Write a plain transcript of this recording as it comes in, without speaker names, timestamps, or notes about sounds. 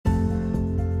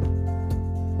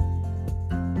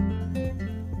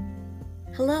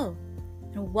Hello,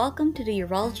 and welcome to the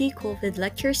Urology COVID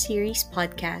Lecture Series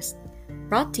podcast,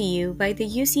 brought to you by the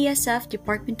UCSF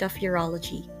Department of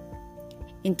Urology.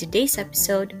 In today's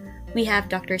episode, we have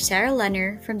Dr. Sarah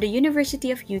Lenner from the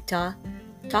University of Utah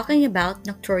talking about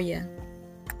nocturia.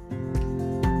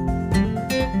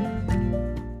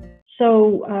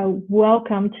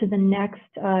 Welcome to the next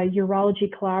Urology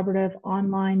Collaborative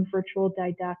online virtual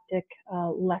didactic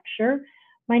lecture.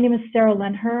 My name is Sarah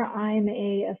Lenher. I'm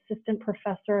an assistant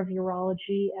professor of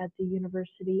urology at the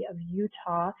University of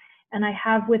Utah, and I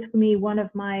have with me one of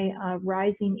my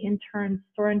rising interns.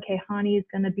 Soren Kehani is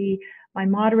going to be my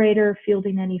moderator,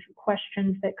 fielding any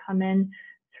questions that come in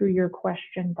through your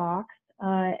question box.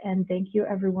 And thank you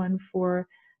everyone for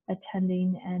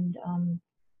attending and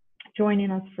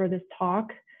joining us for this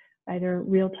talk, either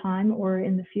real time or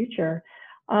in the future.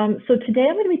 So today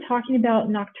I'm going to be talking about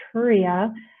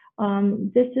nocturia.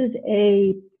 This is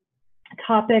a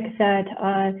topic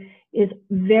that is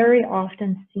very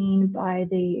often seen by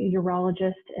the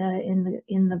urologist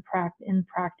in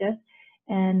practice,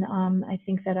 and I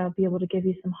think that I'll be able to give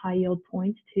you some high yield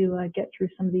points to get through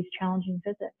some of these challenging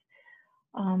visits.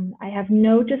 I have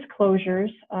no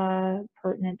disclosures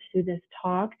pertinent to this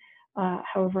talk.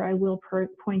 However, I will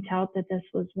point out that this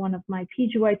was one of my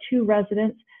PGY2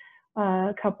 residents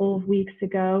a couple of weeks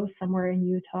ago, somewhere in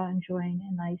Utah, enjoying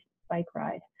a nice bike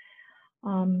ride.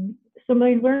 So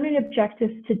my learning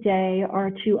objectives today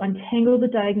are to untangle the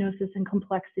diagnosis and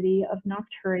complexity of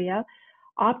nocturia,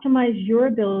 optimize your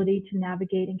ability to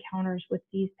navigate encounters with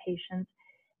these patients,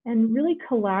 and really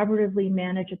collaboratively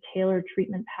manage a tailored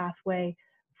treatment pathway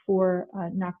for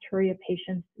nocturia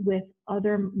patients with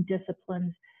other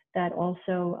disciplines that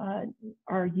also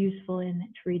are useful in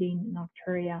treating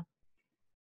nocturia.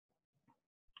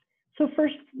 So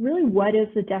first, really, what is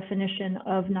the definition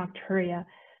of nocturia?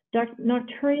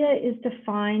 Nocturia is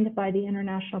defined by the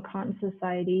International Continence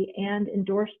Society and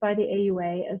endorsed by the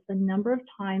AUA as the number of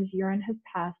times urine has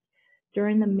passed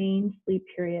during the main sleep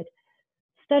period.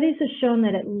 Studies have shown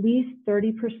that at least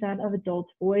 30% of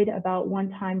adults void about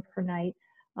 1 time per night,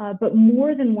 but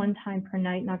more than 1 time per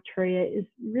night nocturia is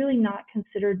really not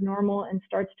considered normal and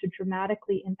starts to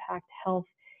dramatically impact health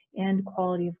and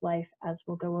quality of life, as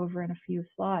we'll go over in a few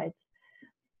slides.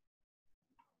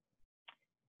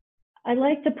 I'd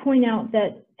like to point out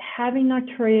that having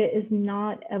nocturia is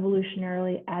not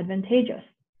evolutionarily advantageous.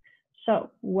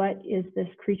 So what is this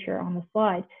creature on the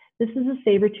slide? This is a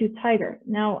saber-toothed tiger.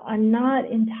 Now, I'm not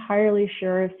entirely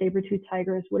sure if saber-toothed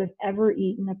tigers would have ever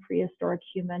eaten a prehistoric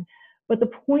human, but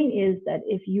the point is that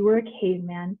if you were a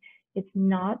caveman, it's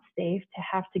not safe to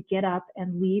have to get up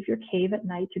and leave your cave at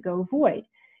night to go void.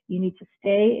 You need to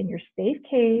stay in your safe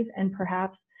cave, and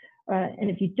perhaps, and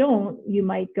if you don't, you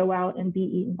might go out and be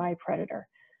eaten by a predator.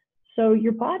 So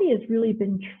your body has really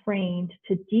been trained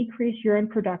to decrease urine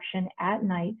production at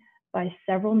night by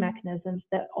several mechanisms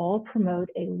that all promote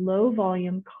a low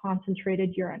volume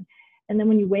concentrated urine. And then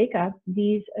when you wake up,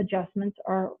 these adjustments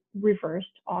are reversed,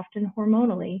 often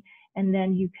hormonally, and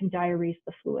then you can diurese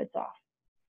the fluids off.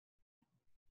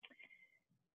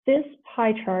 This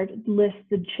pie chart lists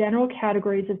the general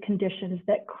categories of conditions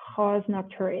that cause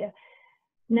nocturia.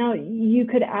 Now, you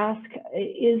could ask,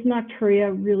 is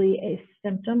nocturia really a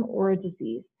symptom or a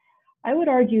disease? I would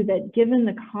argue that given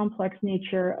the complex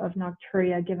nature of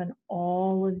nocturia, given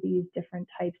all of these different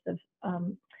types of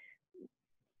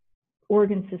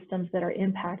organ systems that are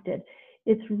impacted,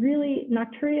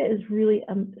 nocturia is really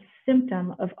a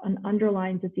symptom of an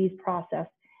underlying disease process,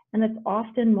 and it's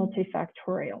often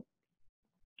multifactorial.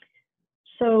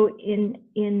 So in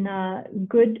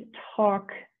good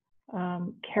talk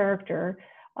character,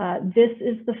 this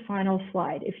is the final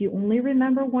slide. If you only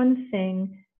remember one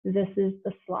thing, this is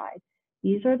the slide.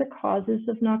 These are the causes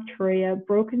of nocturia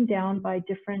broken down by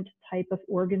different type of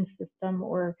organ system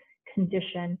or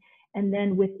condition. And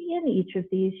then within each of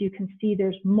these, you can see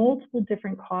there's multiple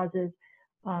different causes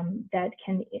that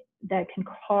can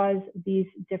cause these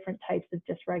different types of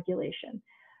dysregulation.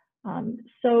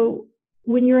 So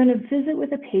when you're in a visit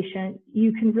with a patient,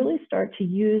 you can really start to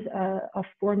use a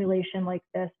formulation like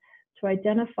this to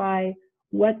identify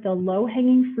what the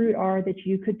low-hanging fruit are that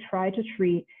you could try to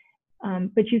treat.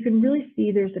 But you can really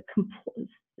see there's a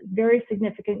very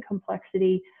significant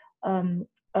complexity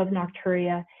of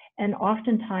nocturia, and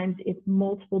oftentimes it's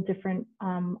multiple different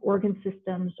organ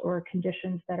systems or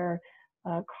conditions that are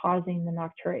causing the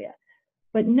nocturia.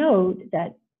 But note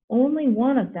that only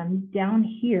one of them down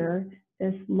here,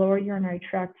 this lower urinary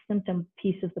tract symptom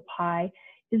piece of the pie,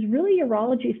 is really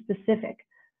urology specific.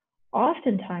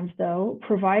 Oftentimes, though,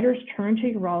 providers turn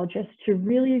to urologists to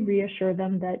really reassure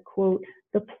them that, quote,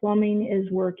 the plumbing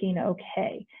is working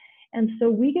okay. And so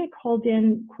we get called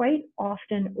in quite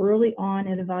often early on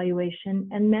in evaluation,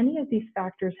 and many of these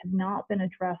factors have not been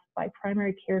addressed by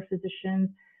primary care physicians,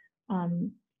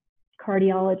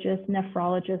 cardiologists,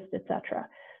 nephrologists, etc.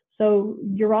 So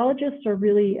urologists are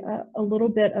really a little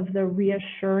bit of the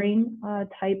reassuring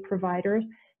type providers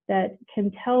that can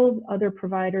tell other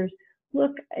providers,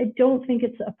 look, I don't think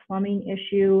it's a plumbing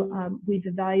issue. We've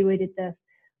evaluated this,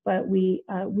 but we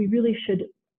really should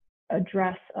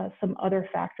address some other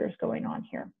factors going on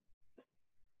here.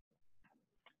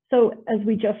 So as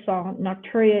we just saw,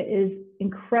 nocturia is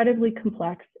incredibly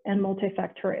complex and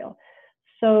multifactorial.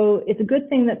 So it's a good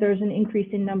thing that there's an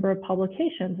increasing number of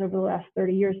publications over the last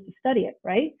 30 years to study it,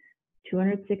 right?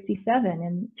 267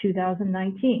 in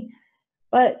 2019.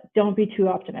 But don't be too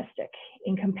optimistic.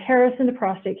 In comparison to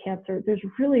prostate cancer, there's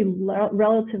really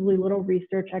relatively little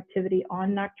research activity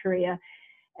on nocturia.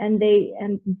 And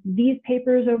these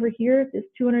papers over here, this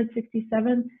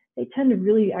 267, they tend to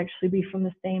really actually be from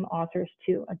the same authors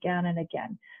too, again and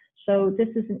again. So this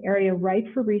is an area ripe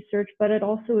for research, but it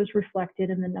also is reflected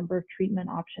in the number of treatment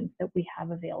options that we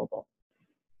have available.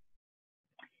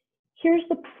 Here's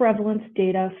the prevalence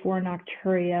data for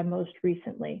nocturia most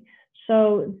recently.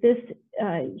 So this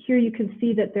here you can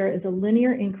see that there is a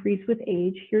linear increase with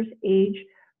age. Here's age.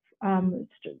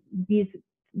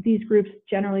 These groups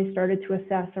generally started to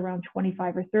assess around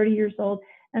 25 or 30 years old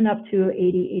and up to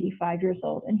 80, 85 years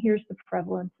old. And here's the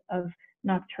prevalence of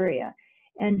nocturia.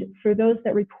 And for those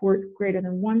that report greater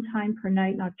than 1 time per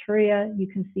night nocturia, you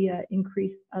can see a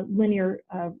linear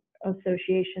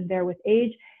association there with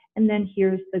age. And then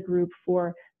here's the group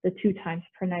for the 2 times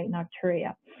per night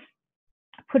nocturia.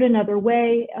 Put another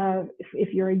way,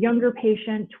 if you're a younger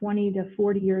patient, 20 to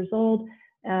 40 years old,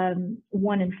 1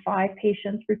 in 5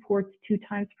 patients reports 2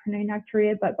 times per night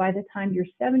nocturia, but by the time you're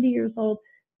 70 years old,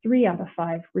 3 out of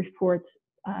 5 reports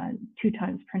 2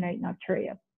 times per night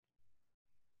nocturia.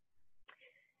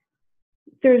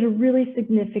 There's a really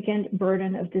significant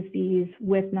burden of disease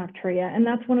with nocturia, and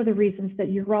that's one of the reasons that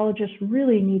urologists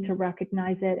really need to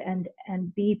recognize it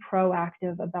and be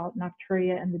proactive about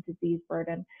nocturia and the disease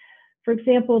burden. For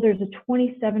example, there's a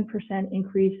 27%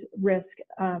 increased risk,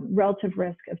 relative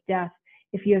risk of death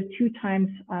if you have 2 times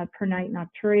per night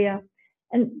nocturia.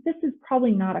 And this is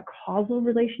probably not a causal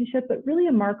relationship, but really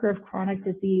a marker of chronic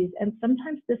disease. And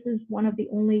sometimes this is one of the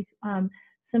only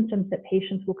symptoms that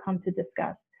patients will come to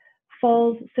discuss.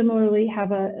 Falls similarly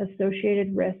have an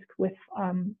associated risk with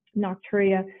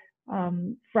nocturia.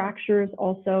 Fractures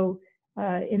also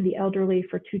in the elderly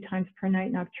for 2 times per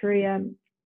night nocturia.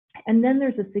 And then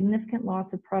there's a significant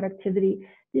loss of productivity.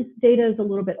 This data is a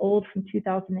little bit old, from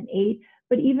 2008,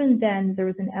 but even then there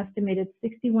was an estimated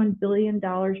 $61 billion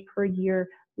per year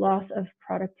loss of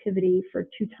productivity for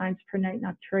 2 times per night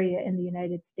nocturia in the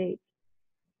United States.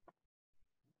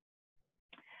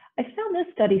 I found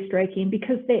this study striking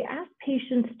because they asked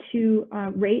patients to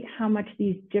rate how much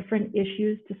these different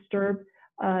issues disturb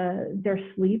their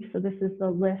sleep. So this is the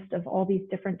list of all these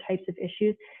different types of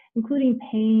issues, including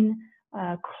pain,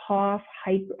 cough,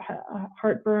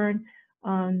 heartburn,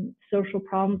 social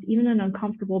problems, even an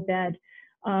uncomfortable bed.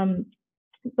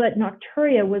 But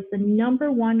nocturia was the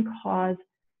 #1 cause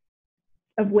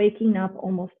of waking up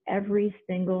almost every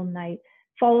single night,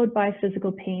 followed by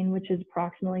physical pain, which is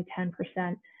approximately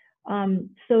 10%.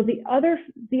 So the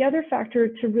other factor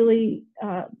to really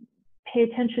pay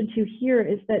attention to here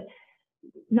is that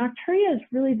nocturia is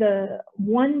really the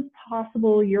one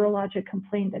possible urologic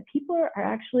complaint that people are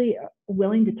actually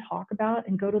willing to talk about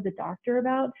and go to the doctor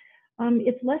about.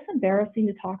 It's less embarrassing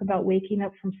to talk about waking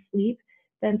up from sleep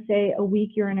than, say, a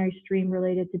weak urinary stream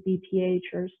related to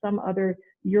BPH or some other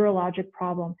urologic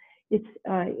problem.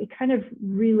 It kind of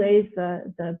relays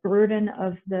the burden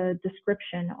of the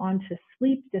description onto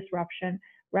sleep disruption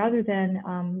rather than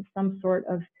some sort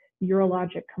of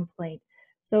urologic complaint.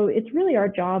 So it's really our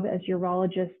job as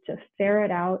urologists to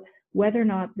ferret out whether or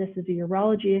not this is a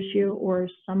urology issue or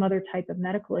some other type of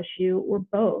medical issue or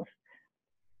both.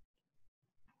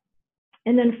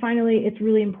 And then finally, it's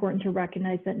really important to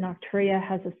recognize that nocturia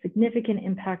has a significant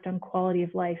impact on quality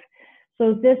of life.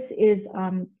 So this is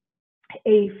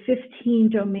a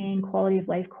 15-domain quality of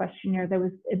life questionnaire that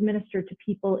was administered to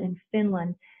people in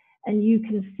Finland. And you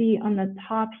can see on the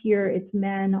top here, it's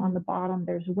men, on the bottom,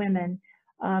 there's women.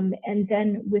 And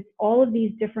then with all of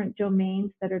these different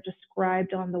domains that are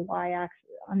described on the y-axis,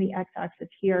 on the x-axis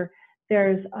here,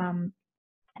 there's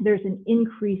an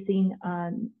increasing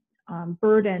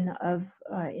burden of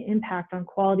impact on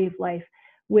quality of life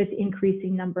with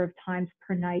increasing number of times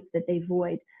per night that they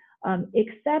void.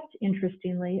 Except,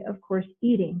 interestingly, of course,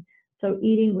 eating. So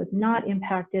eating was not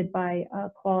impacted by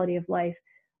quality of life.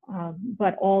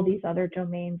 but all these other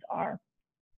domains are.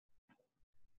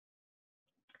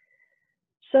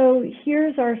 So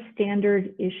here's our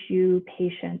standard issue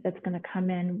patient that's going to come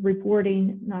in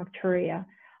reporting nocturia.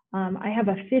 I have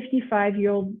a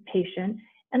 55-year-old patient,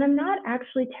 and I'm not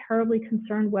actually terribly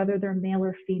concerned whether they're male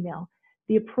or female.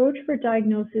 The approach for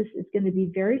diagnosis is going to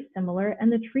be very similar, and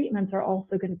the treatments are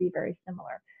also going to be very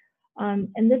similar.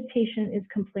 And this patient is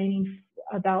complaining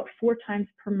about 4 times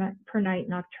per night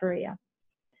nocturia.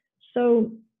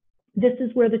 So this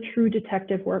is where the true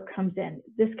detective work comes in.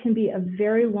 This can be a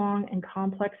very long and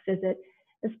complex visit,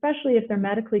 especially if they're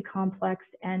medically complex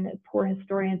and poor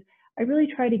historians. I really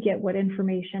try to get what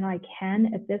information I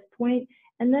can at this point,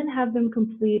 and then have them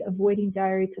complete a voiding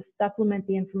diary to supplement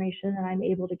the information that I'm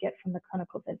able to get from the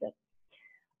clinical visit.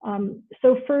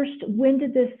 So first, when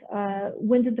did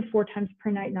the 4 times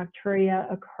per night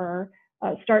nocturia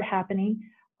start happening?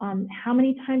 How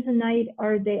many times a night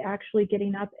are they actually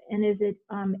getting up? And is it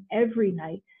every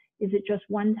night? Is it just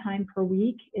 1 time per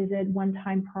week? Is it 1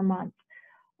 time per month?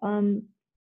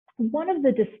 One of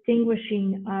the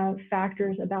distinguishing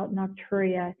factors about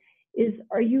nocturia is,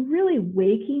 are you really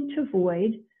waking to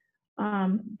void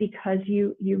because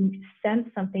you sense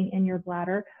something in your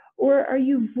bladder, or are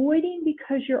you voiding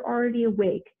because you're already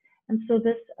awake? And so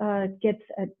this gets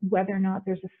at whether or not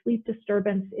there's a sleep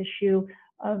disturbance issue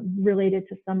related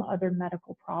to some other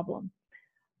medical problem.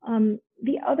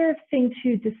 The other thing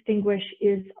to distinguish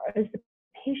is the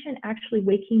patient actually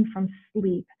waking from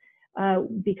sleep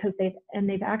because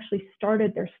they've actually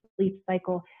started their sleep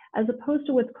cycle, as opposed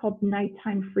to what's called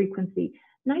nighttime frequency.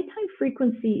 Nighttime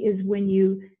frequency is when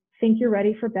you think you're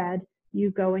ready for bed,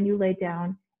 you go and you lay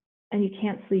down, and you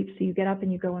can't sleep, so you get up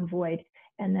and you go and void.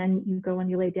 And then you go and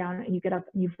you lay down and you get up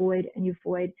and you void and you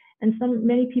void. And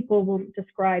many people will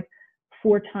describe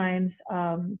 4 times,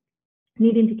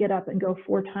 needing to get up and go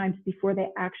 4 times before they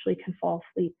actually can fall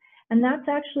asleep. And that's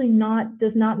actually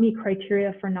does not meet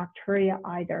criteria for nocturia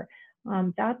either.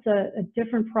 That's a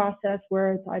different process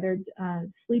where it's either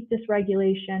sleep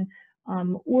dysregulation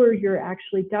or you're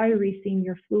actually diuresing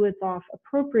your fluids off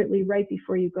appropriately right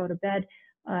before you go to bed,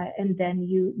 and then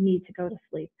you need to go to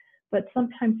sleep. But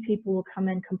sometimes people will come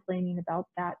in complaining about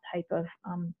that type of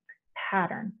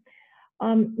pattern.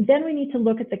 Then we need to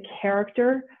look at the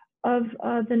character of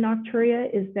the nocturia.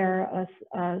 Is there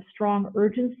a strong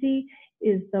urgency?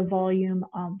 Is the volume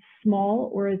small,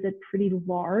 or is it pretty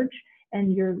large?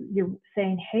 And you're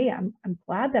saying, hey, I'm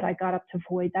glad that I got up to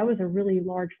void. That was a really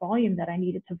large volume that I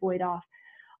needed to void off.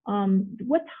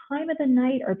 What time of the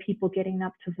night are people getting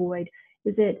up to void?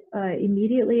 Is it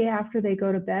immediately after they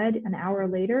go to bed, an hour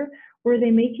later, or are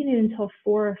they making it until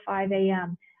 4 or 5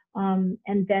 a.m.?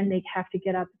 And then they have to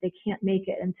get up. They can't make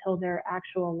it until their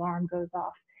actual alarm goes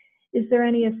off. Is there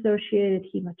any associated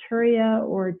hematuria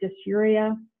or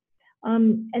dysuria?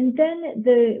 And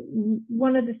then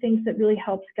one of the things that really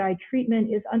helps guide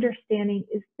treatment is understanding,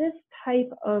 is this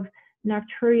type of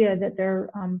nocturia that they're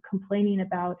complaining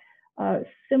about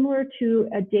similar to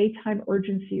a daytime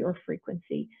urgency or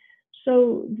frequency?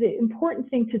 So the important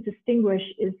thing to distinguish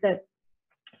is that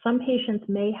some patients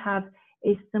may have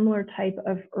a similar type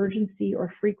of urgency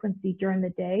or frequency during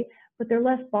the day, but they're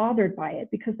less bothered by it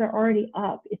because they're already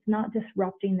up. It's not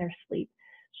disrupting their sleep.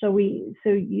 So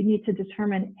you need to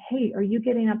determine, hey, are you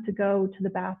getting up to go to the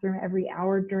bathroom every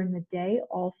hour during the day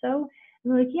also? And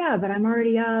they're like, yeah, but I'm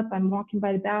already up, I'm walking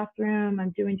by the bathroom,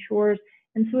 I'm doing chores.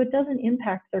 And so it doesn't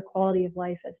impact their quality of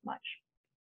life as much.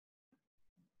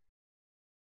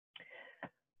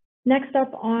 Next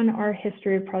up on our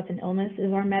history of present illness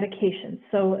is our medications.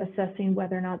 So assessing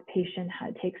whether or not the patient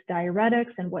takes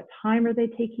diuretics and what time are they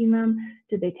taking them.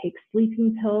 Do they take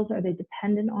sleeping pills? Are they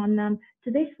dependent on them?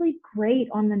 Do they sleep great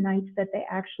on the nights that they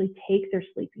actually take their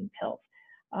sleeping pills?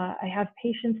 I have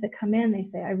patients that come in, they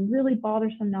say, I really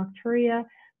bothersome nocturia,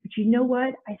 but you know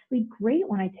what? I sleep great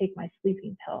when I take my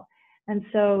sleeping pill. And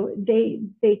so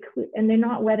they're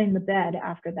not wetting the bed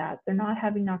after that. They're not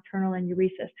having nocturnal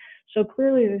enuresis. So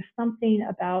clearly there's something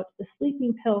about the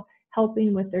sleeping pill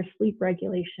helping with their sleep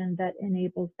regulation that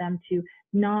enables them to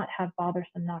not have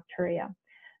bothersome nocturia.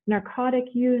 Narcotic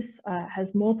use has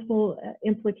multiple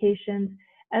implications.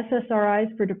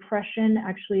 SSRIs for depression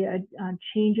actually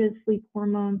changes sleep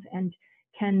hormones and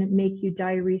can make you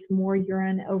diurese more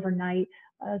urine overnight.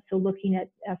 So looking at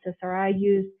SSRI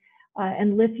use.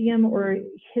 And lithium or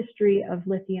history of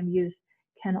lithium use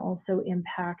can also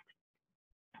impact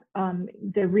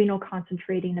the renal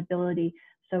concentrating ability,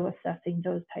 so assessing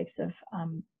those types of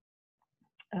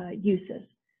uses.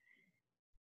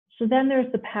 So then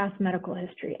there's the past medical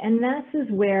history, and this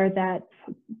is where that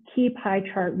key pie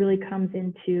chart really comes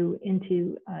into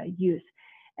use.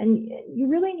 And you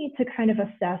really need to kind of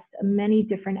assess many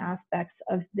different aspects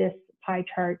of this pie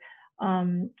chart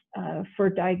for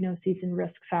diagnoses and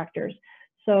risk factors.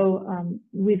 So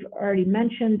we've already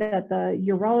mentioned that the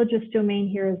urologist domain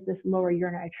here is this lower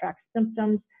urinary tract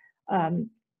symptoms,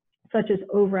 such as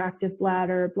overactive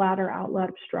bladder, bladder outlet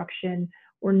obstruction,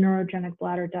 or neurogenic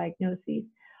bladder diagnoses.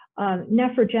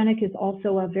 Nephrogenic is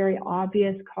also a very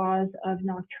obvious cause of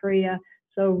nocturia.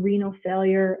 So renal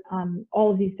failure,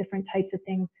 all of these different types of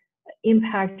things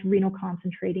impact renal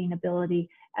concentrating ability,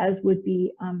 as would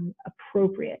be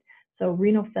appropriate. So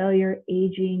renal failure,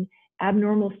 aging,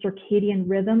 abnormal circadian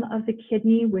rhythm of the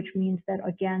kidney, which means that,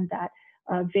 again, that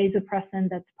vasopressin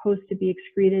that's supposed to be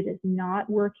excreted is not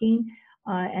working,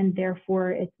 and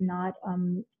therefore it's not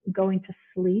going to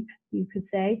sleep, you could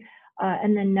say.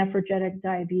 And then nephrogenic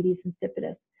diabetes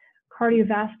insipidus.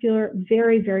 Cardiovascular,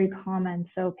 very, very common.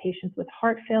 So patients with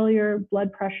heart failure,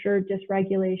 blood pressure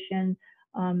dysregulation,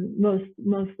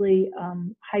 mostly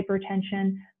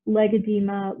hypertension, leg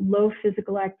edema, low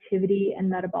physical activity, and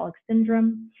metabolic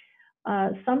syndrome.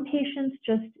 Some patients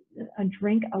just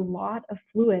drink a lot of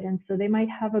fluid, and so they might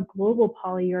have a global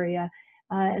polyuria.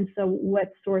 And so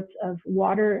what sorts of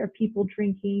water are people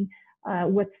drinking?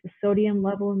 What's the sodium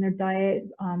level in their diet?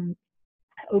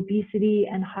 Obesity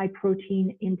and high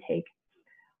protein intake.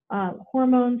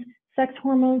 Hormones, sex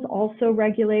hormones also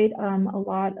regulate a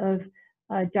lot of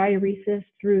diuresis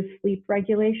through sleep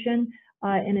regulation,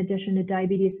 in addition to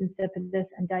diabetes insipidus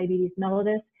and diabetes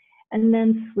mellitus. And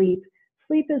then sleep.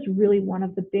 Sleep is really one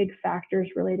of the big factors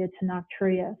related to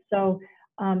nocturia. So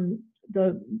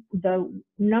the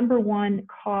number one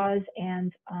cause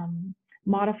and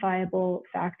modifiable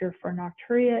factor for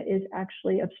nocturia is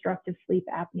actually obstructive sleep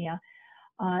apnea.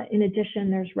 In addition,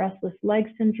 there's restless leg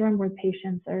syndrome, where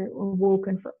patients are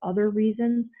woken for other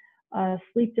reasons,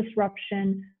 sleep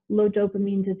disruption, low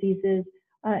dopamine diseases,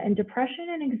 and depression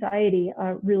and anxiety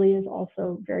really is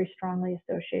also very strongly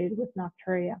associated with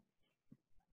nocturia.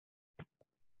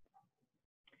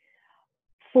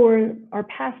 For our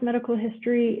past medical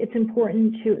history, it's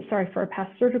important to, for our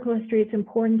past surgical history, it's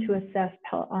important to assess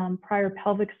prior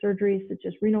pelvic surgeries such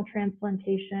as renal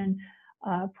transplantation,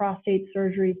 prostate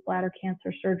surgeries, bladder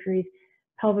cancer surgeries,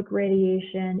 pelvic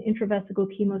radiation, intravesical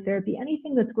chemotherapy,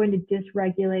 anything that's going to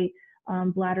dysregulate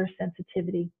bladder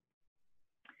sensitivity.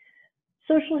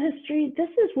 Social history, this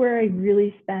is where I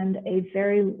really spend a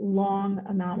very long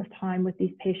amount of time with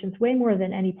these patients, way more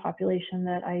than any population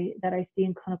that I see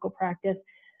in clinical practice.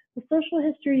 The social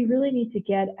history, you really need to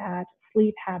get at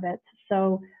sleep habits.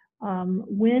 So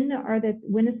when is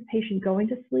the patient going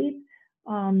to sleep?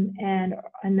 And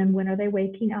then when are they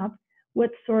waking up?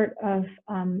 What sort of,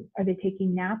 are they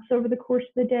taking naps over the course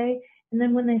of the day? And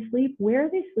then when they sleep, where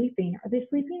are they sleeping? Are they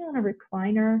sleeping on a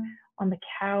recliner, on the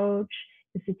couch?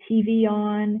 Is the TV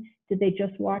on? Did they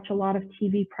just watch a lot of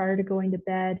TV prior to going to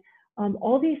bed?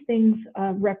 All these things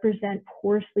represent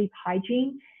poor sleep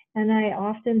hygiene. And I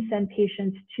often send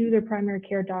patients to their primary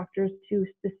care doctors to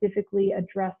specifically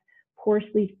address poor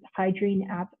sleep hygiene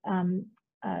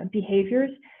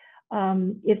behaviors.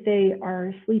 If they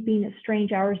are sleeping at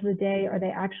strange hours of the day, are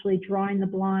they actually drawing the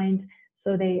blinds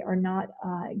so they are not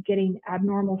getting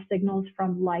abnormal signals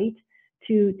from light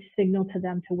to signal to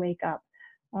them to wake up?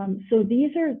 So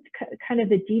these are kind of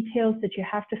the details that you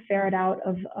have to ferret out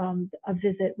of a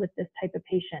visit with this type of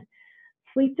patient.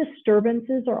 Sleep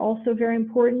disturbances are also very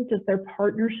important. Does their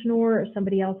partner snore or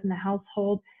somebody else in the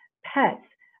household? Pets.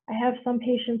 I have some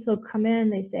patients, they'll come in,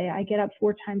 they say, I get up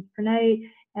 4 times per night,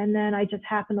 and then I just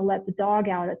happen to let the dog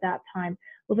out at that time.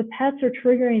 Well, the pets are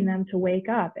triggering them to wake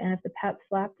up. And if the pet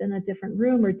slept in a different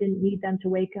room or didn't need them to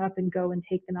wake up and go and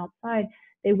take them outside,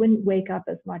 they wouldn't wake up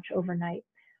as much overnight.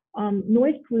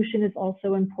 Noise pollution is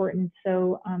also important.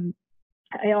 So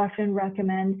I often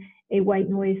recommend a white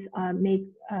noise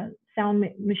sound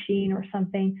machine or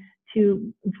something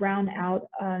to drown out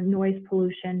noise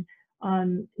pollution.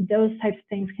 Those types of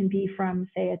things can be from,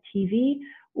 say, a TV,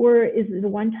 or is it the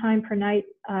one time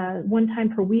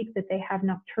per week that they have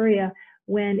nocturia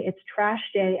when it's trash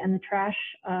day and the trash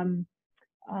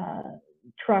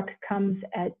truck comes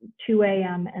at 2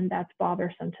 a.m. and that's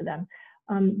bothersome to them.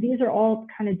 These are all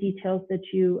kind of details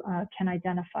that you can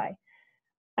identify.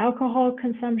 Alcohol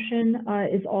consumption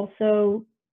is also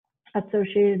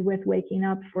associated with waking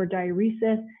up for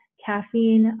diuresis.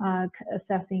 Caffeine,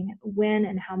 assessing when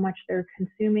and how much they're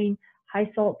consuming. High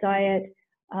salt diet,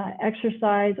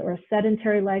 exercise or a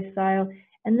sedentary lifestyle.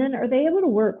 And then are they able to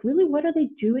work? Really, what are they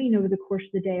doing over the course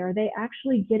of the day? Are they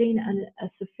actually getting a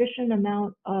sufficient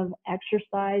amount of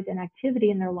exercise and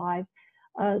activity in their lives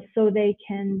so they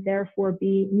can therefore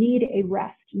need a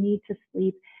rest, need to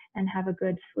sleep, and have a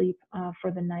good sleep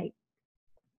for the night.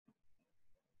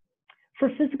 For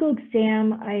physical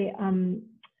exam, I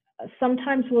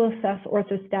sometimes will assess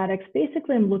orthostatics.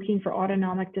 Basically, I'm looking for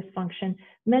autonomic dysfunction.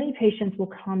 Many patients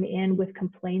will come in with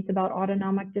complaints about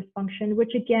autonomic dysfunction,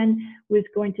 which again was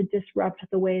going to disrupt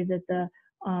the way that the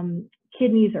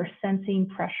kidneys are sensing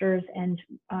pressures and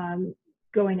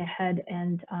going ahead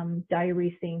and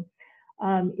diuresing.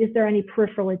 Is there any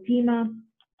peripheral edema?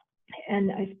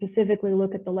 And I specifically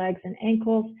look at the legs and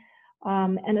ankles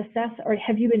and assess, or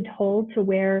have you been told to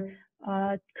wear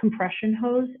compression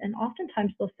hose? And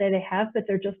oftentimes they'll say they have, but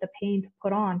they're just a pain to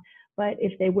put on. But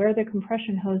if they wear the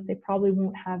compression hose, they probably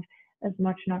won't have as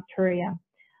much nocturia.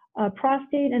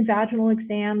 Prostate and vaginal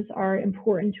exams are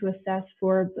important to assess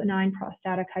for benign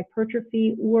prostatic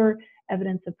hypertrophy or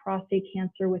evidence of prostate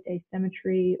cancer with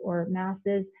asymmetry or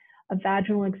masses. A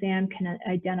vaginal exam can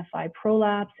identify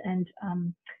prolapse and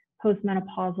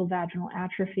postmenopausal vaginal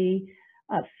atrophy.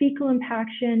 Fecal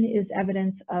impaction is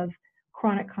evidence of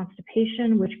chronic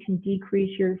constipation, which can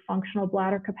decrease your functional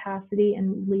bladder capacity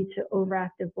and lead to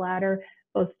overactive bladder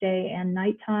both day and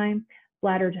nighttime.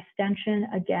 Bladder distension,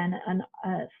 again,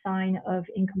 a sign of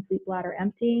incomplete bladder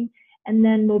emptying. And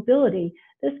then mobility.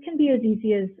 This can be as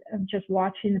easy as just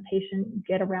watching the patient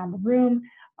get around the room,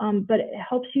 but it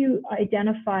helps you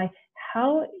identify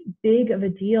how big of a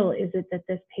deal is it that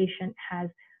this patient has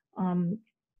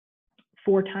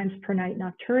 4 times per night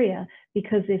nocturia,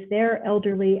 because if they're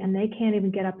elderly and they can't even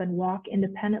get up and walk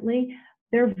independently,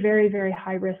 they're very, very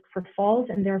high risk for falls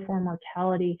and therefore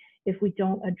mortality if we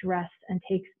don't address and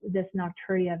take this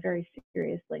nocturia very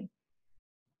seriously.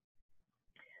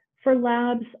 For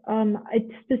labs, I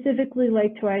specifically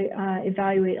like to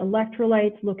evaluate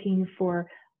electrolytes, looking for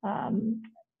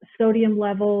sodium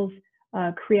levels,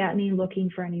 creatinine,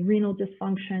 looking for any renal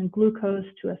dysfunction, glucose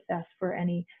to assess for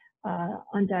any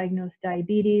undiagnosed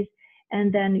diabetes,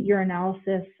 and then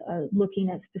urinalysis,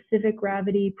 looking at specific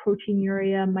gravity,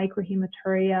 proteinuria,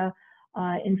 microhematuria,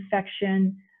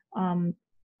 infection,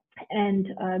 and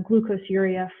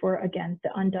glucoseuria for, again, the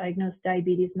undiagnosed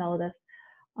diabetes mellitus.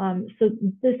 So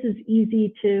this is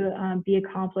easy to be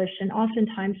accomplished, and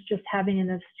oftentimes just having an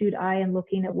astute eye and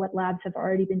looking at what labs have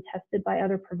already been tested by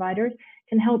other providers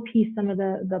can help piece some of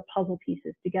the puzzle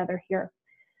pieces together here.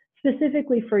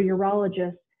 Specifically for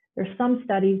urologists, there's some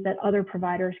studies that other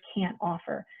providers can't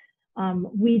offer.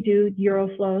 We do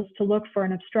uroflows to look for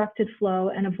an obstructed flow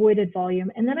and avoided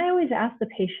volume. And then I always ask the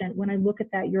patient when I look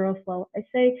at that uroflow, I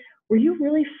say, were you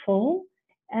really full?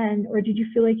 Or did you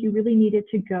feel like you really needed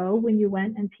to go when you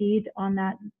went and peed on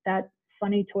that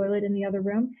funny toilet in the other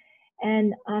room?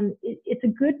 And it's a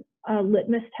good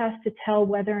litmus test to tell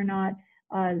whether or not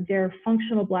their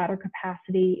functional bladder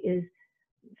capacity is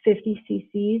 50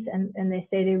 cc's and they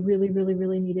say they really, really,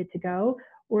 really needed to go,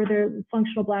 or their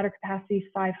functional bladder capacity is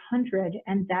 500,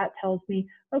 and that tells me,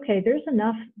 okay, there's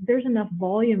enough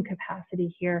volume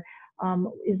capacity here.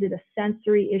 Is it a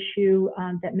sensory issue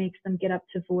that makes them get up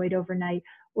to void overnight,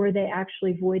 or are they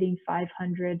actually voiding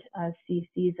 500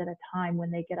 cc's at a time when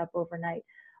they get up overnight?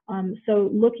 So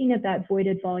looking at that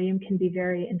voided volume can be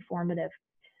very informative.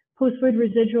 Post-void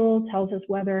residual tells us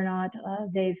whether or not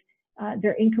they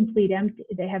have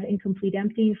incomplete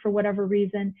emptying for whatever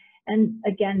reason. And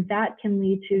again, that can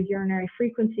lead to urinary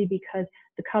frequency because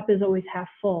the cup is always half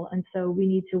full. And so we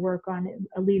need to work on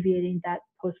alleviating that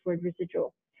post-void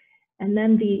residual. And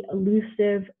then the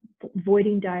elusive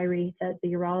voiding diary that the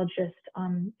urologist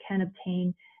can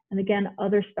obtain. And again,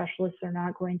 other specialists are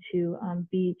not going to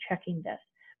be checking this,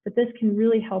 but this can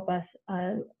really help us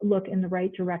look in the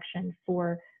right direction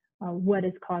for what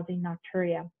is causing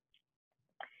nocturia.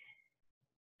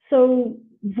 So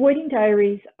voiding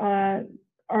diaries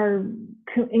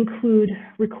include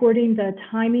recording the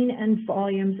timing and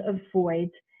volumes of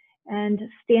voids, and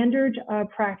standard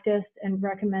practice and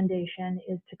recommendation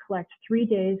is to collect 3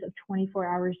 days of 24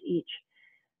 hours each.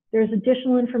 There's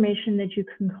additional information that you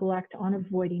can collect on a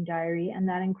voiding diary, and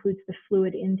that includes the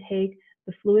fluid intake,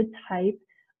 the fluid type,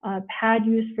 pad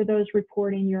use for those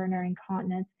reporting urinary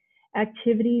incontinence,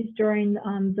 activities during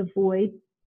the void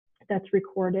that's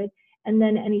recorded, and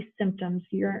then any symptoms,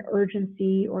 urine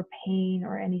urgency or pain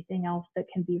or anything else that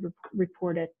can be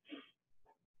reported.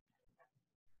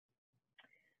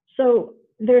 So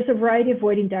there's a variety of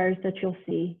voiding diaries that you'll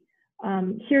see.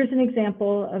 Here's an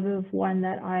example of one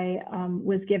that I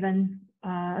was given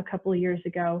a couple of years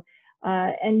ago.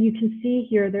 And you can see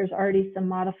here there's already some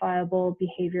modifiable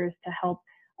behaviors to help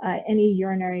any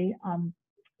urinary,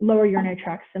 lower urinary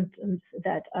tract symptoms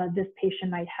that this patient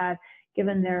might have,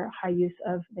 given their high use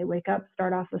of, they wake up,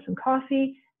 start off with some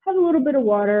coffee, have a little bit of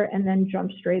water, and then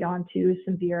jump straight onto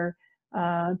some beer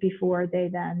before they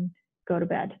then go to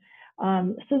bed.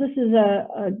 So this is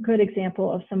a good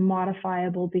example of some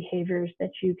modifiable behaviors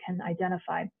that you can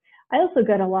identify. I also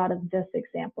get a lot of this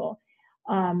example.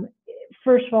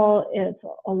 First of all, it's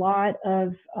a lot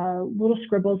of little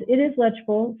scribbles. It is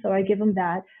legible, so I give them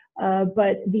that.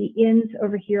 But the ins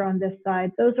over here on this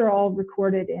side, those are all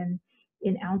recorded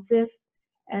in ounces.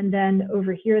 And then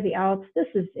over here, the outs, this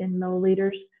is in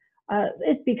milliliters.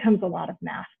 It becomes a lot of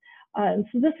math.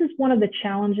 So this is one of the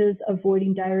challenges of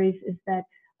voiding diaries, is that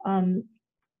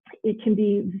it can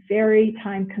be very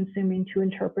time consuming to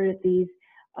interpret these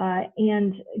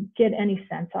and get any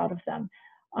sense out of them.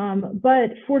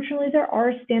 But fortunately, there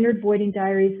are standard voiding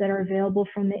diaries that are available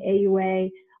from the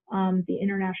AUA, the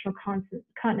International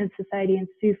Continence Society, and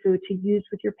SUFU to use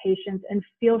with your patients, and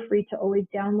feel free to always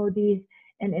download these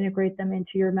and integrate them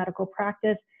into your medical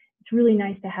practice. It's really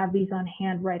nice to have these on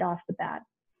hand right off the bat.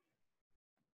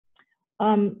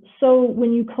 So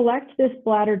when you collect this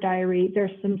bladder diary,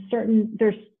 there's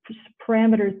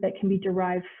parameters that can be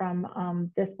derived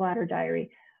from this bladder diary.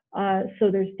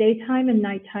 So there's daytime and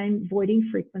nighttime voiding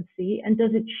frequency, and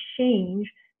does it change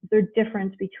the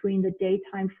difference between the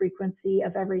daytime frequency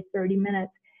of every 30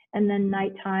 minutes and then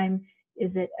nighttime?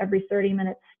 Is it every 30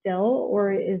 minutes still,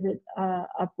 or is it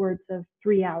upwards of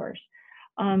 3 hours?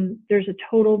 There's a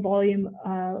total volume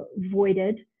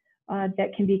voided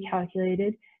that can be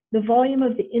calculated. The volume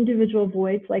of the individual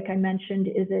voids, like I mentioned,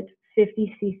 is it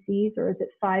 50 cc's or is it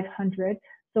 500?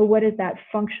 So what is that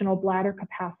functional bladder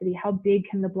capacity? How big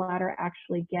can the bladder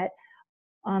actually get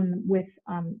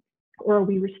or are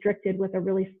we restricted with a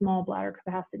really small bladder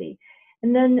capacity?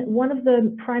 And then one of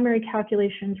the primary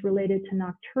calculations related to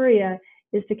nocturia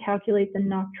is to calculate the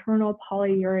nocturnal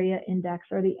polyuria index,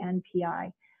 or the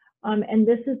NPI. And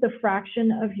this is the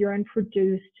fraction of urine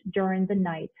produced during the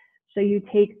night. So you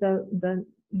take the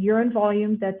urine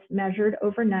volume that's measured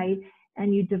overnight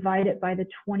and you divide it by the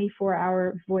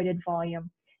 24-hour voided volume,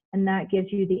 and that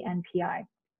gives you the NPI.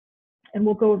 And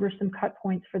we'll go over some cut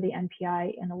points for the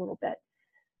NPI in a little bit.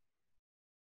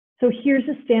 So here's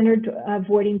a standard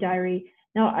voiding diary.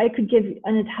 Now, I could give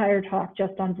an entire talk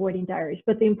just on voiding diaries,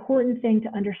 but the important thing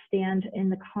to understand in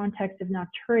the context of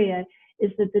nocturia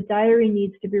is that the diary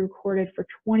needs to be recorded for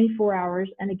 24 hours,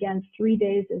 and again, 3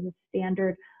 days is a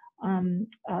standard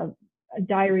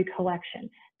diary collection.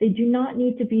 They do not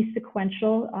need to be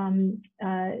sequential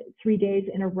 3 days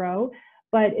in a row,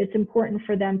 but it's important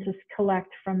for them to collect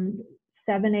from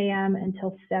 7 a.m.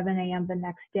 until 7 a.m. the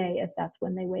next day, if that's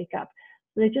when they wake up.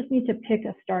 So they just need to pick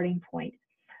a starting point.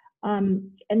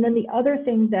 And then the other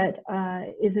thing that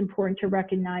is important to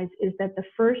recognize is that the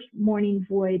first morning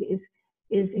void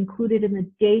is included in the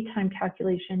daytime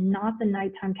calculation, not the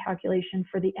nighttime calculation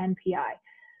for the NPI.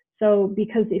 So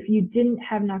because if you didn't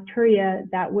have nocturia,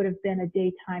 that would have been a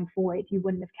daytime void. You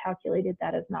wouldn't have calculated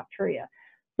that as nocturia.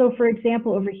 So for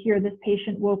example, over here, this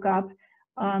patient woke up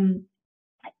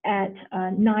at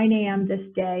 9 a.m. this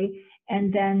day,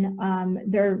 and then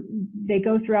they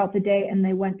go throughout the day and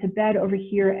they went to bed over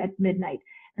here at midnight.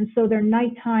 And so their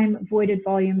nighttime voided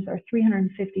volumes are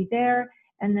 350 there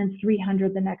and then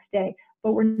 300 the next day.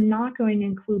 But we're not going to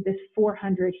include this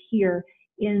 400 here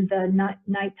in the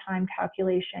nighttime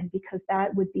calculation, because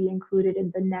that would be included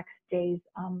in the next day's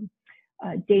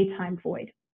daytime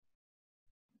void.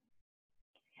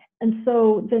 And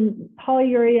so the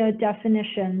polyuria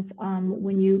definitions,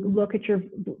 when you look at your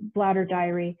bladder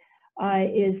diary,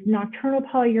 is nocturnal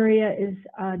polyuria is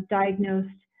diagnosed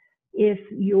if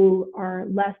you are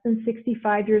less than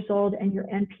 65 years old and your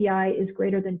NPI is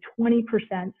greater than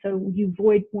 20%, so you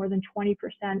void more than 20%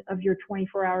 of your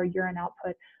 24-hour urine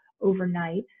output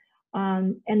overnight.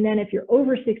 And then if you're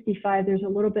over 65, there's a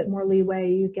little bit more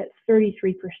leeway. You get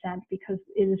 33%, because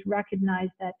it is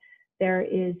recognized that there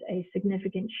is a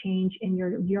significant change in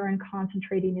your urine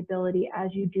concentrating ability as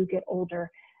you do get older,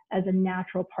 as a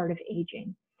natural part of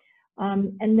aging.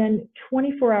 And then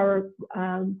 24-hour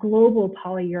global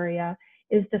polyuria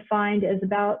is defined as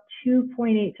about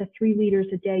 2.8 to 3 liters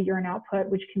a day urine output,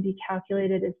 which can be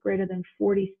calculated as greater than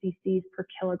 40 cc's per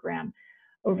kilogram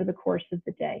over the course of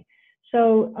the day.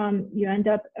 So you end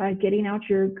up getting out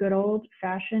your good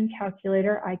old-fashioned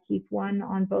calculator. I keep one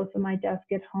on both of my desks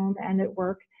at home and at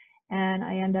work, and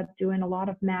I end up doing a lot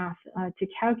of math to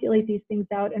calculate these things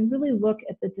out and really look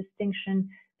at the distinction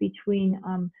between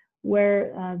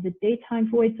where the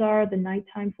daytime voids are, the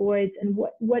nighttime voids, and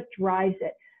what drives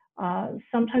it.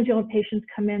 Sometimes you'll have patients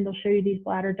come in, they'll show you these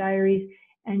bladder diaries,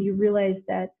 and you realize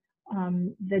that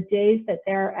the days that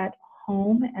they're at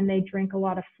home and they drink a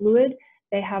lot of fluid,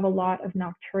 they have a lot of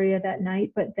nocturia that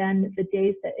night. But then the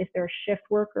days that if they're a shift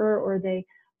worker or they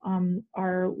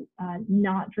are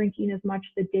not drinking as much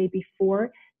the day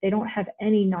before, they don't have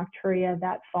any nocturia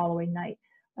that following night.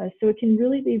 So it can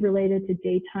really be related to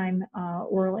daytime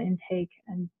oral intake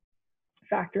and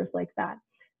factors like that.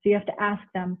 So you have to ask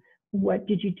them, what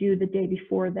did you do the day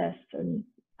before this, and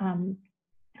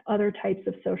other types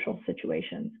of social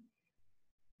situations.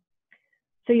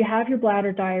 So you have your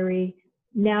bladder diary.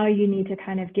 Now you need to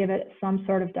kind of give it some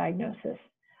sort of diagnosis.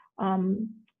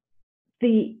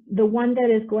 The one that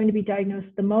is going to be diagnosed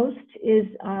the most is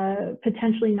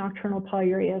potentially nocturnal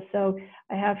polyuria. So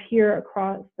I have here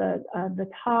across the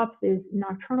top is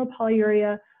nocturnal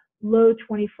polyuria, low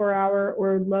 24-hour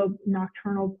or low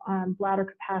nocturnal bladder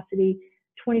capacity,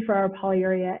 24-hour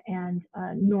polyuria, and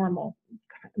normal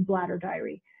bladder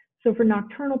diary. So for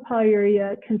nocturnal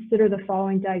polyuria, consider the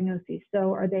following diagnoses.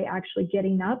 So are they actually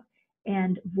getting up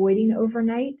and voiding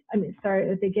overnight?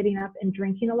 Are they getting up and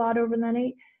drinking a lot over the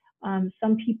night?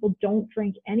 Some people don't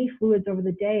drink any fluids over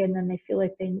the day, and then they feel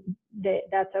like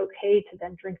that's okay to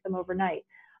then drink them overnight.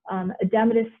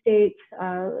 Edematous states,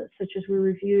 such as we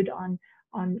reviewed on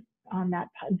that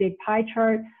big pie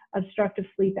chart. Obstructive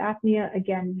sleep apnea,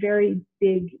 again, very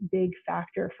big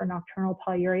factor for nocturnal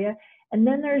polyuria. And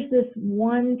then there's this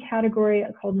one category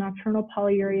called nocturnal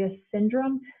polyuria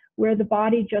syndrome, where the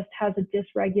body just has a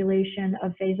dysregulation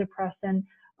of vasopressin,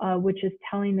 which is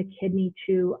telling the kidney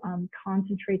to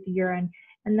concentrate the urine.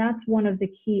 And that's one of the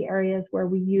key areas where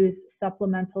we use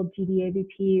supplemental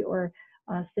DDAVP or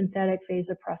synthetic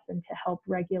vasopressin to help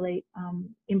regulate,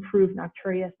 improve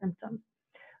nocturia symptoms.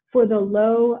 For the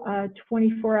low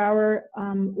 24-hour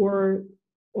or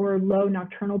low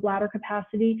nocturnal bladder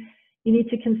capacity, you need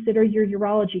to consider your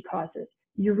urology causes.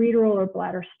 Ureteral or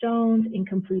bladder stones,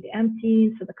 incomplete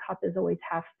emptying, so the cup is always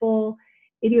half full.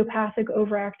 Idiopathic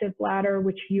overactive bladder,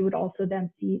 which you would also then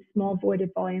see small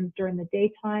voided volumes during the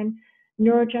daytime.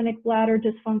 Neurogenic bladder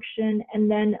dysfunction,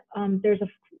 and then there's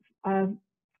a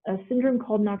syndrome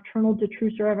called nocturnal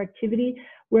detrusor overactivity,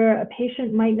 where a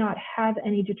patient might not have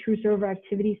any detrusor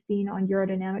overactivity seen on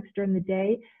urodynamics during the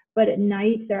day, but at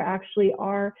night there actually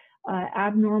are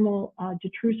abnormal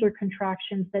detrusor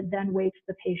contractions that then wakes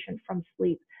the patient from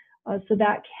sleep. So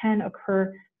that can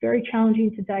occur, very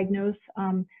challenging to diagnose,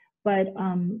 but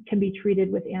can be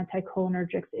treated with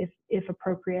anticholinergics if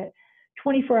appropriate.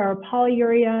 24-hour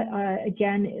polyuria,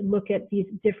 again, look at these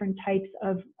different types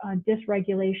of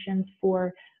dysregulations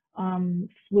for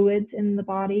fluids in the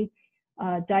body.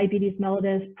 Diabetes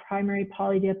mellitus, primary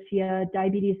polydipsia,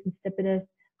 diabetes insipidus,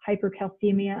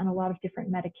 hypercalcemia, and a lot of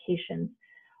different medications.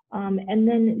 And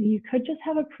then you could just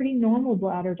have a pretty normal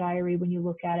bladder diary when you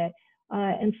look at it.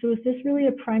 And so is this really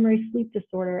a primary sleep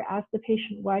disorder? Ask the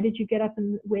patient, why did you get up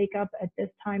and wake up at this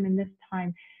time and this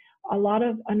time? A lot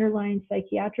of underlying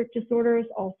psychiatric disorders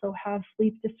also have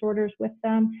sleep disorders with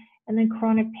them. And then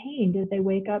chronic pain, did they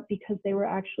wake up because they were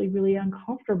actually really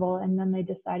uncomfortable and then they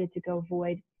decided to go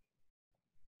void?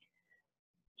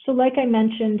 So like I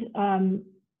mentioned on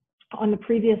the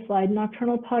previous slide,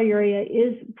 nocturnal polyuria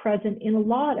is present in a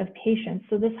lot of patients.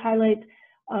 So this highlights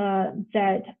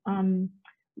that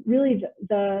really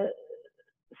the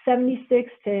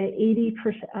 76 to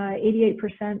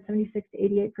 88%, 76 to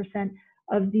 88%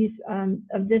 of these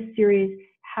of this series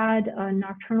had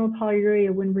nocturnal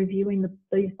polyuria when reviewing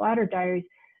these bladder diaries.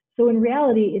 So in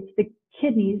reality, it's the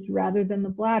kidneys rather than the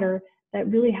bladder that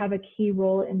really have a key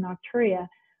role in nocturia.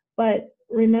 But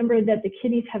remember that the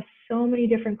kidneys have so many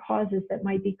different causes that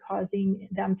might be causing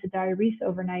them to diurese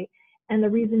overnight. And the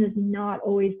reason is not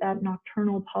always that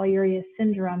nocturnal polyuria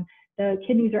syndrome. The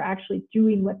kidneys are actually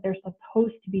doing what they're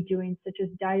supposed to be doing, such as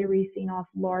diuresing off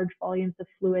large volumes of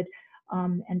fluid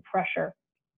and pressure.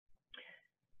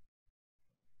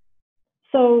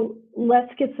 So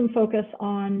let's get some focus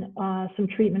on some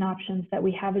treatment options that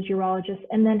we have as urologists,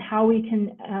 and then how we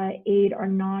can aid our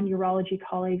non-urology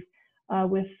colleagues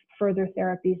with further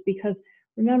therapies. Because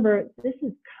remember, this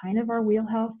is kind of our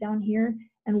wheelhouse down here,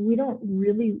 and we don't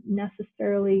really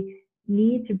necessarily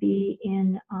need to be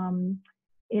in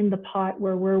the pot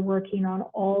where we're working on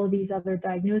all of these other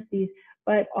diagnoses,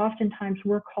 but oftentimes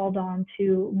we're called on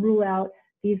to rule out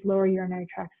these lower urinary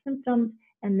tract symptoms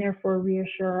and therefore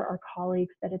reassure our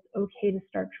colleagues that it's okay to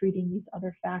start treating these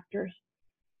other factors.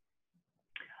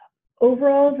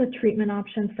 Overall, the treatment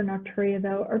options for nocturia,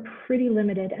 though, are pretty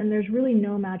limited, and there's really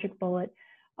no magic bullet.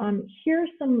 Here are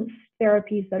some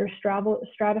therapies that are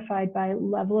stratified by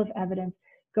level of evidence,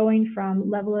 going from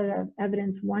level of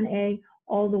evidence 1A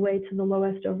all the way to the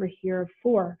lowest over here of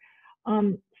 4.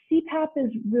 CPAP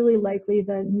is really likely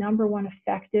the #1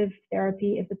 effective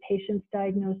therapy if the patient's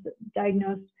diagnosed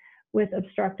with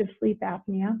obstructive sleep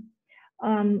apnea.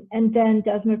 And then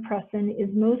desmopressin is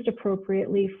most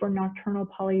appropriately for nocturnal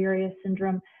polyuria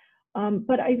syndrome.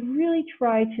 But I really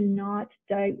try to not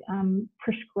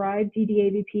prescribe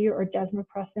DDAVP or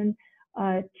desmopressin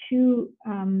too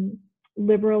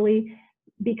liberally,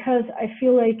 because I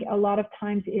feel like a lot of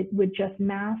times it would just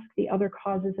mask the other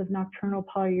causes of nocturnal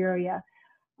polyuria.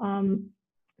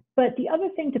 But the other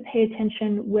thing to pay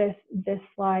attention with this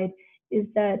slide is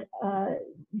that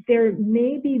there are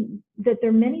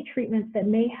many treatments that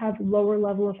may have lower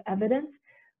level of evidence,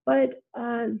 but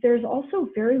there's also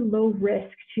very low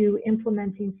risk to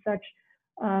implementing such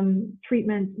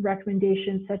treatment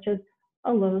recommendations, such as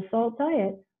a low salt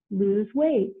diet, lose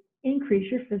weight,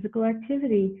 increase your physical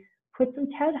activity, put some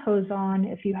TED hose on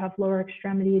if you have lower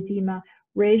extremity edema,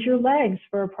 raise your legs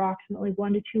for approximately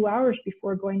 1 to 2 hours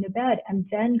before going to bed, and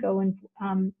then go and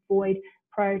void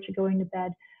prior to going to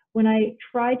bed. When I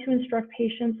try to instruct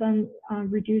patients on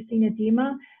reducing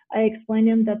edema, I explain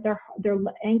to them that their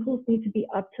ankles need to be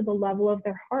up to the level of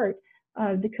their heart,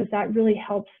 because that really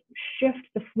helps shift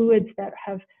the fluids that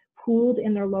have pooled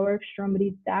in their lower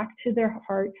extremities back to their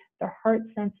heart. Their heart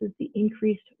senses the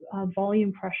increased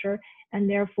volume pressure, and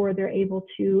therefore they're able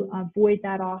to void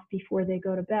that off before they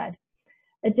go to bed.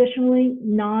 Additionally,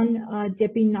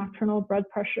 non-dipping nocturnal blood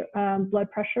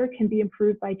pressure can be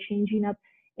improved by changing up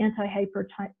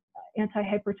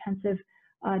antihypertensive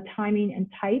timing and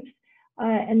types,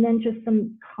 and then just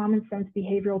some common sense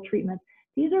behavioral treatments.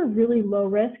 These are really low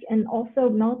risk, and also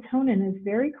melatonin is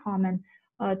very common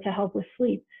to help with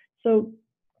sleep. So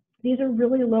these are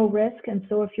really low risk, and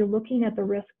so if you're looking at the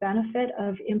risk benefit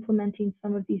of implementing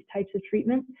some of these types of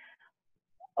treatments,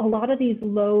 a lot of these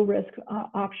low risk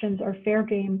options are fair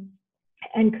game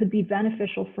and could be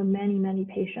beneficial for many, many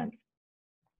patients.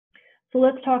 So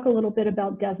let's talk a little bit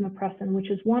about desmopressin, which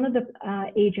is one of the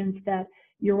agents that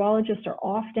urologists are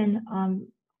often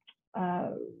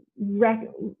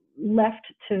left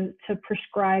to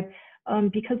prescribe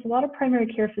because a lot of primary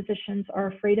care physicians are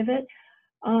afraid of it.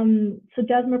 So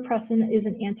desmopressin is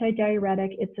an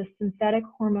antidiuretic. It's a synthetic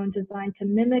hormone designed to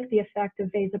mimic the effect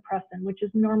of vasopressin, which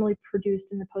is normally produced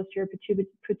in the posterior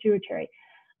pituitary.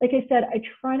 Like I said, I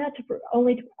try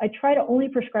to only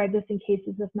prescribe this in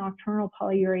cases of nocturnal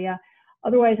polyuria.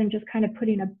 Otherwise, I'm just kind of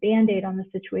putting a Band-Aid on the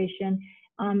situation.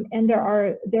 And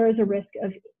there is a risk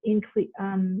of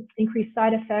increased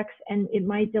side effects, and it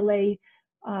might delay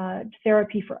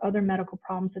therapy for other medical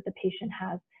problems that the patient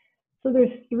has. So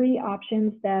there's 3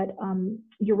 options that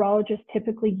urologists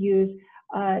typically use.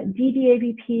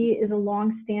 DDAVP is a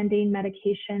long-standing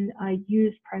medication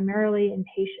used primarily in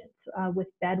patients with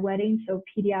bedwetting, so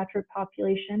pediatric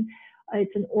population.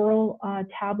 It's an oral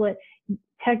tablet.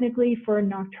 Technically for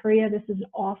nocturia, this is an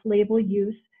off-label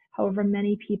use. However,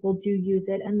 many people do use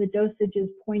it, and the dosage is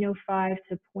 0.05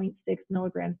 to 0.6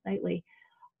 milligrams nightly.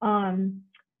 Nocturna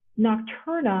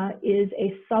is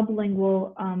a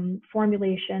sublingual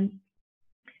formulation,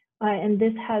 and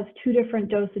this has 2 different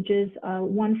dosages,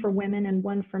 one for women and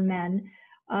one for men.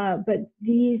 But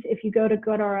these, if you go to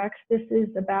GoodRx, this is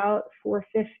about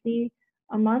 $450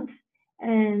 a month,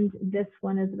 and this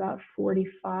one is about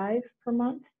 $45 per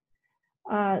month.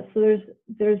 So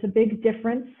there's a big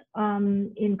difference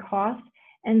in cost,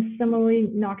 and similarly,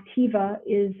 Noctiva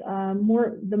is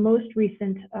the most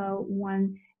recent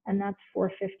one, and that's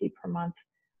 $450 per month,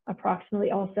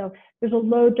 approximately. Also, there's a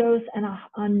low dose and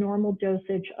a normal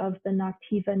dosage of the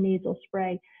Noctiva nasal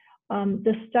spray.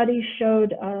 The study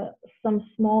showed some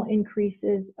small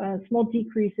decreases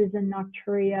in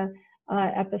nocturia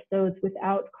episodes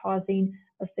without causing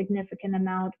a significant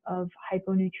amount of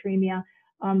hyponatremia.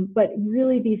 But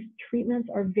really, these treatments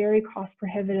are very cost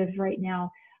prohibitive right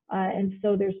now, and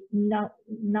so there's not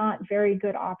very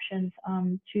good options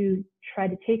to try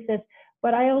to take this.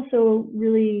 But I also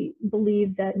really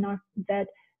believe that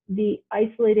the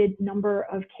isolated number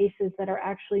of cases that are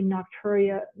actually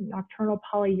nocturnal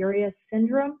polyuria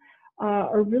syndrome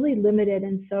are really limited,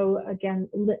 and so again,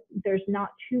 there's not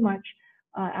too much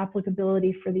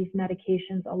applicability for these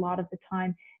medications a lot of the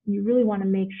time. You really want to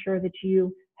make sure that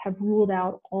you have ruled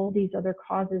out all these other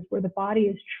causes where the body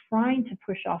is trying to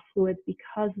push off fluids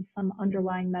because of some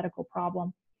underlying medical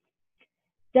problem.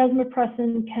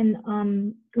 Desmopressin can,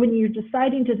 when you're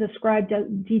deciding to describe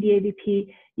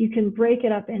DDAVP, you can break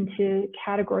it up into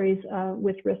categories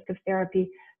with risk of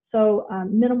therapy. So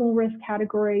minimal risk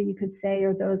category, you could say,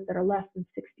 are those that are less than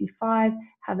 65,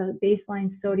 have a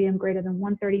baseline sodium greater than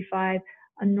 135,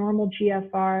 a normal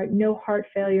GFR, no heart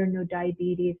failure, no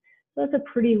diabetes. So that's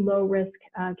a pretty low risk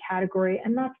category,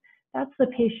 and that's the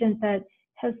patient that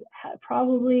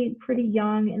probably pretty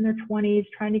young, in their 20s,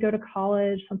 trying to go to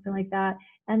college, something like that,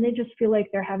 and they just feel like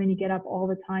they're having to get up all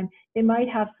the time. They might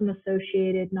have some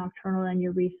associated nocturnal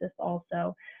enuresis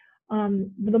also.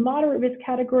 The moderate risk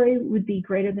category would be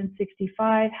greater than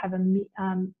 65, have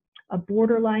a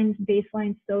borderline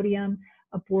baseline sodium,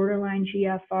 a borderline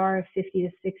GFR of 50 to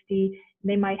 60.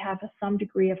 They might have some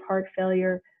degree of heart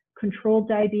failure, controlled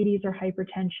diabetes or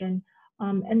hypertension.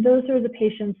 And those are the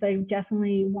patients I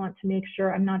definitely want to make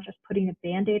sure I'm not just putting a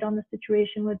Band-Aid on the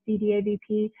situation with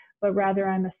DDAVP, but rather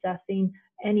I'm assessing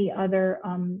any other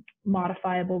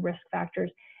modifiable risk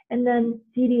factors. And then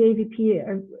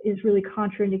DDAVP is really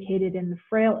contraindicated in the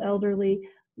frail elderly,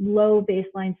 low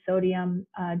baseline sodium,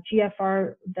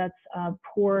 GFR that's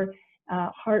poor,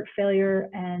 heart failure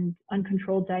and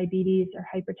uncontrolled diabetes or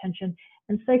hypertension,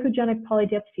 and psychogenic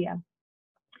polydipsia.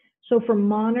 So for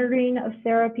monitoring of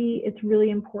therapy, it's really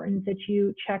important that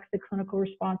you check the clinical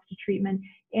response to treatment,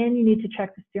 and you need to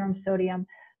check the serum sodium.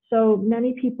 So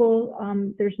many people,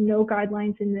 there's no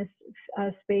guidelines in this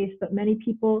space, but many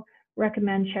people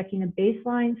recommend checking a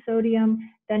baseline sodium,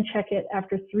 then check it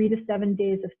after 3 to 7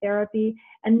 days of therapy.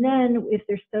 And then if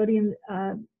their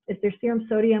serum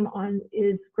sodium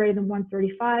is greater than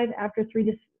 135 after 3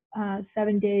 to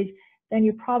 7 days, then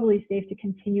you're probably safe to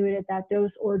continue it at that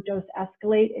dose or dose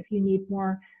escalate if you need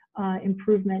more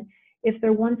improvement. If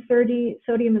their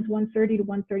sodium is 130 to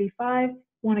 135,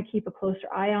 want to keep a closer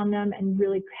eye on them and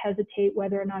really hesitate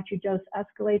whether or not you dose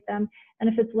escalate them. And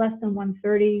if it's less than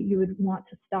 130, you would want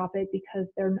to stop it because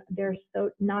they're so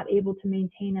not able to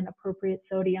maintain an appropriate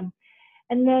sodium.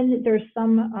 And then there's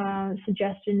some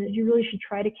suggestion that you really should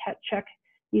try to check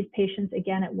these patients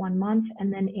again at 1 month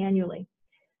and then annually.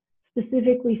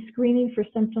 Specifically screening for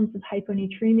symptoms of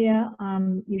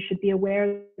hyponatremia, you should be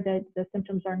aware that the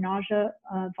symptoms are nausea,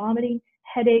 vomiting,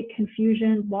 headache,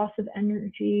 confusion, loss of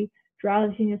energy,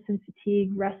 drowsiness and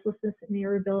fatigue, restlessness and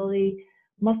irritability,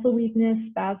 muscle weakness,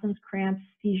 spasms, cramps,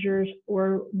 seizures,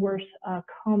 or worse,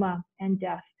 coma and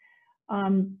death.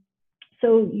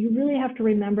 So you really have to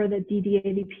remember that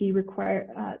DDAVP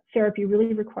therapy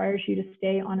really requires you to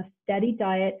stay on a steady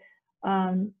diet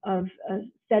of a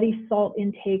steady salt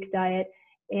intake diet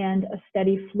and a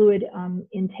steady fluid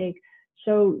intake.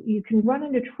 So you can run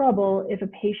into trouble if a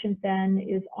patient then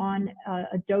is on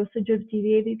a dosage of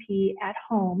DDAVP at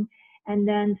home, and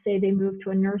then say they move to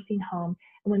a nursing home.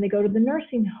 And when they go to the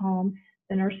nursing home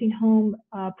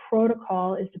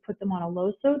protocol is to put them on a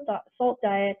low salt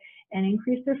diet and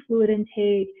increase their fluid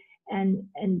intake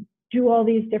and do all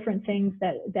these different things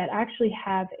that actually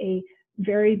have a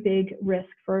very big risk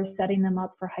for setting them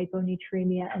up for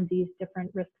hyponatremia and these different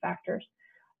risk factors.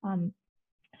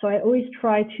 So I always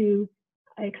try to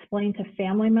explain to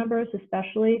family members,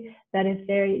 especially, that if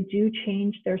they do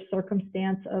change their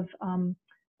circumstance of,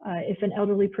 if an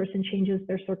elderly person changes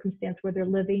their circumstance where they're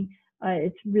living,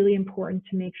 it's really important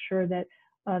to make sure that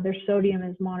their sodium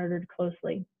is monitored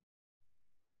closely.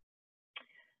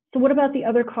 So what about the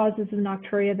other causes of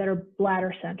nocturia that are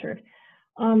bladder-centered?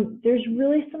 There's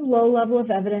really some low level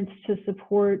of evidence to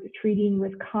support treating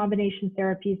with combination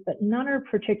therapies, but none are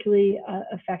particularly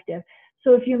effective.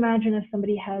 So if you imagine if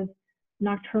somebody has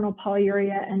nocturnal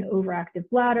polyuria and overactive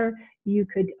bladder, you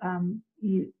could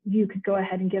go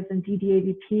ahead and give them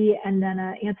DDAVP and then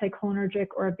an anticholinergic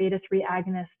or a beta-3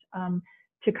 agonist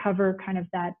to cover kind of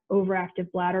that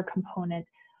overactive bladder component.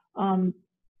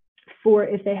 For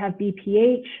if they have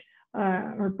BPH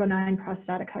or benign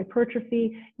prostatic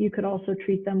hypertrophy, you could also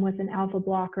treat them with an alpha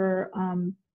blocker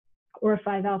or a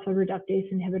 5-alpha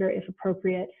reductase inhibitor if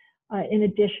appropriate, in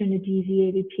addition to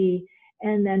DDAVP.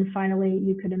 And then finally,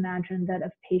 you could imagine that a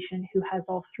patient who has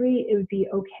all three, it would be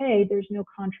okay. There's no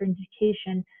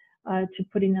contraindication to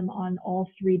putting them on all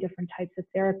three different types of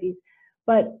therapies.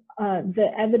 But the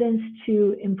evidence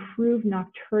to improve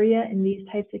nocturia in these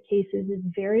types of cases is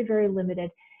very, very limited.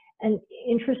 And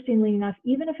interestingly enough,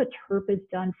 even if a TURP is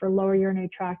done for lower urinary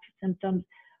tract symptoms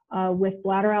with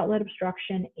bladder outlet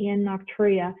obstruction and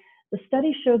nocturia, the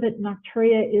studies show that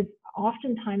nocturia is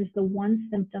oftentimes the one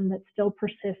symptom that still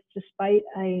persists despite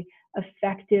a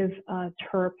effective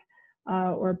TURP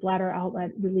or bladder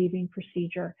outlet relieving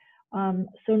procedure.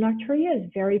 So nocturia is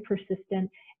very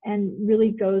persistent and really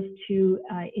goes to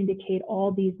indicate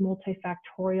all these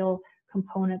multifactorial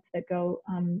components that go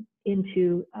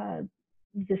into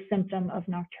the symptom of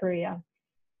nocturia.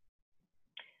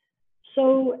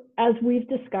 So as we've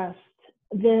discussed,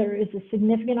 there is a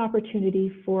significant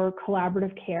opportunity for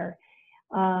collaborative care.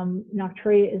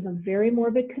 Nocturia is a very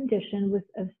morbid condition with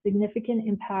a significant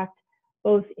impact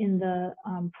both in the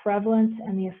prevalence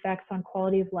and the effects on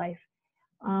quality of life.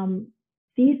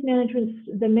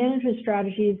 the management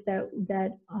strategies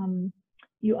that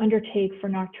you undertake for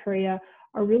nocturia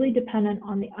are really dependent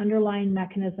on the underlying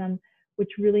mechanism, which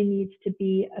really needs to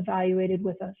be evaluated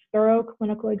with a thorough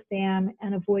clinical exam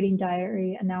and avoiding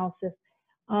diary analysis.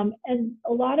 And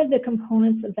a lot of the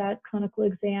components of that clinical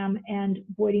exam and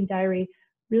voiding diary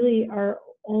really are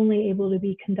only able to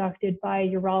be conducted by a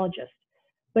urologist.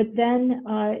 But then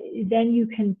you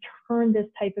can turn this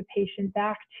type of patient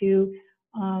back to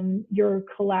your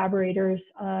collaborating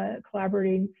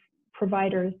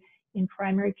providers in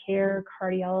primary care,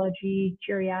 cardiology,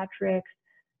 geriatrics,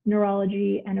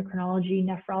 neurology, endocrinology,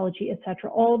 nephrology, etc.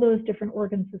 All those different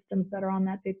organ systems that are on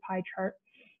that big pie chart.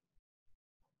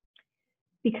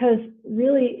 Because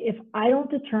really, if I don't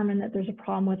determine that there's a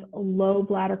problem with a low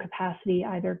bladder capacity,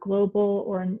 either global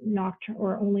or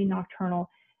only nocturnal,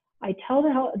 I tell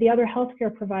the other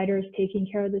healthcare providers taking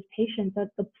care of this patient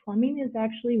that the plumbing is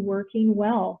actually working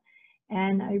well.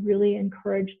 And I really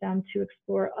encourage them to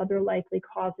explore other likely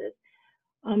causes.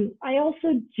 I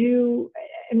also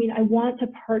I want to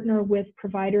partner with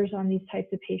providers on these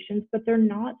types of patients, but they're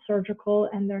not surgical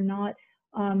and they're not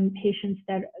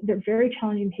they're very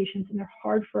challenging patients, and they're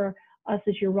hard for us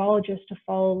as urologists to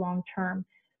follow long term.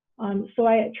 So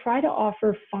I try to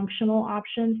offer functional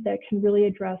options that can really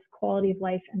address quality of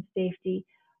life and safety.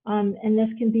 And this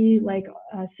can be like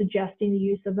suggesting the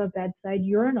use of a bedside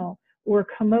urinal or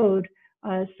commode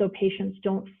so patients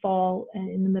don't fall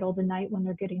in the middle of the night when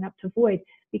they're getting up to void,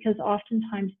 because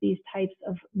oftentimes these types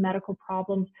of medical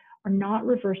problems are not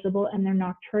reversible and their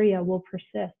nocturia will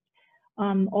persist.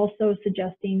 Also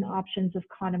suggesting options of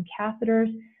condom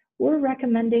catheters, or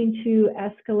recommending to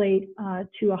escalate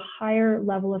to a higher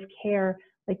level of care,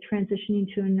 like transitioning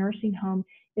to a nursing home,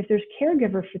 if there's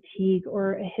caregiver fatigue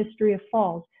or a history of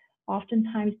falls.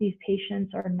 Oftentimes these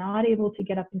patients are not able to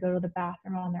get up and go to the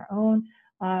bathroom on their own,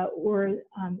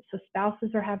 so spouses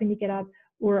are having to get up,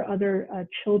 or other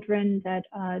children that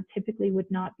typically would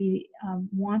not be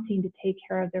wanting to take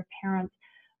care of their parents'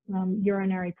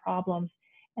 urinary problems.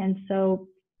 And so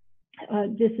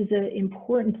this is an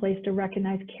important place to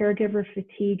recognize caregiver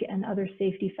fatigue and other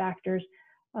safety factors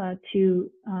to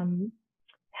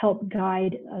help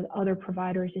guide other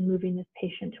providers in moving this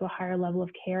patient to a higher level of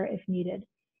care if needed.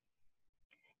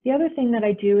 The other thing that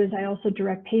I do is I also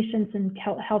direct patients and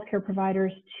healthcare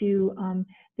providers to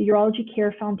the Urology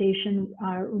Care Foundation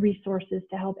resources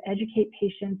to help educate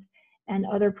patients and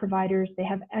other providers. They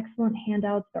have excellent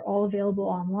handouts. They're all available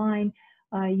online.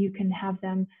 You can have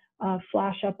them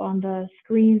flash up on the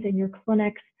screens in your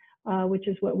clinics, which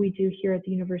is what we do here at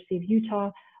the University of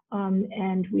Utah.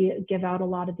 And we give out a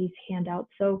lot of these handouts.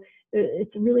 So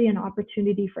it's really an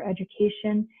opportunity for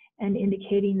education and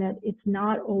indicating that it's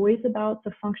not always about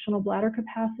the functional bladder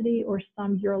capacity or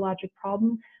some urologic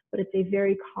problem, but it's a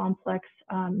very complex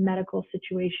medical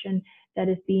situation that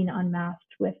is being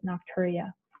unmasked with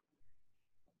nocturia.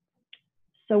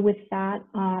 So with that,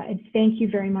 I thank you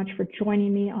very much for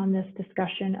joining me on this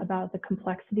discussion about the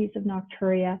complexities of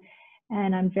nocturia.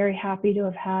 And I'm very happy to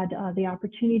have had the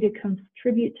opportunity to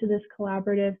contribute to this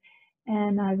collaborative.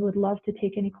 And I would love to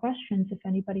take any questions if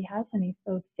anybody has any.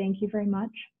 So thank you very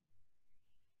much.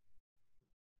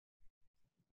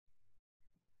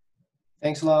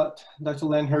 Thanks a lot, Dr.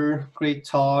 Lenher. Great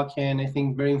talk, and I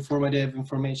think very informative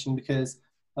information, because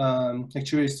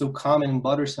nocturia is so common and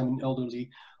bothersome in elderly.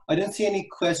 I don't see any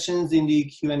questions in the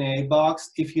Q&A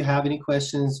box. If you have any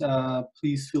questions,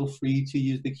 please feel free to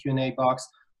use the Q&A box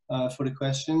for the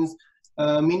questions.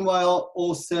 Meanwhile,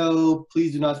 also,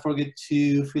 please do not forget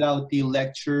to fill out the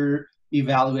lecture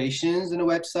evaluations on the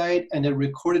website, and the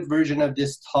recorded version of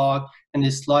this talk and the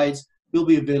slides will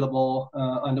be available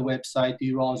on the website,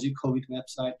 the Urology COVID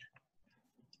website.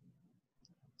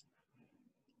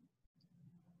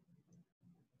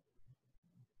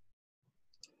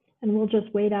 And we'll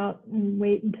just wait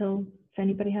until if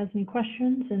anybody has any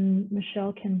questions, and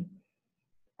Michelle can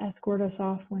escort us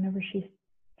off whenever she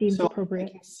deems appropriate.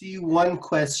 I can see one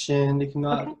question. They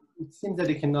cannot. Okay. It seems that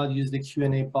they cannot use the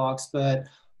Q&A box, but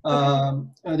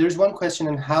there's one question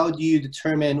on how do you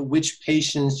determine which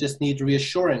patients just need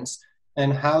reassurance,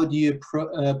 and how do you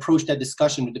approach that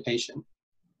discussion with the patient?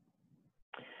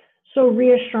 So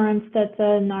reassurance that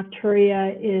the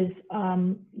nocturia is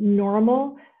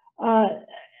normal.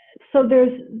 So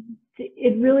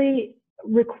it really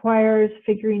requires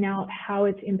figuring out how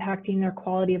it's impacting their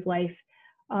quality of life.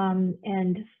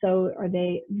 And so are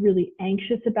they really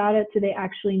anxious about it? Do they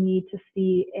actually need to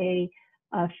see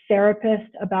a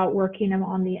therapist about working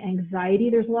on the anxiety?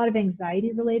 There's a lot of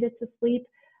anxiety related to sleep.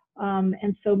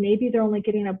 And so maybe they're only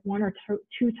getting up 1 or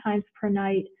 2 times per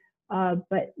night,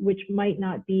 but which might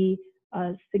not be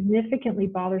significantly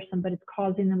bothersome, but it's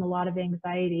causing them a lot of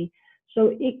anxiety.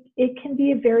 So it can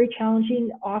be a very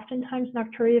challenging. Oftentimes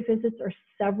nocturia visits are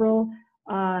several,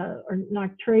 or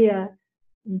nocturia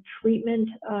treatment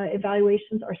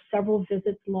evaluations are several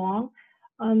visits long.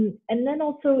 And then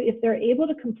also, if they're able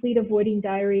to complete avoiding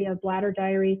diarrhea, bladder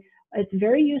diary, it's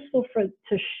very useful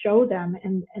to show them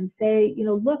and say, you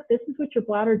know, look, this is what your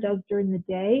bladder does during the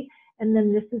day, and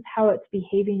then this is how it's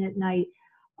behaving at night.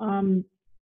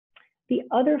 The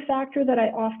other factor that I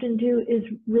often do is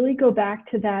really go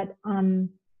back to that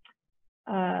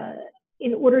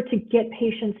in order to get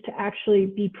patients to actually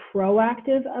be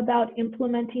proactive about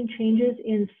implementing changes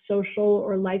in social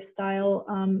or lifestyle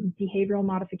behavioral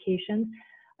modifications.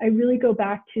 I really go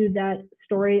back to that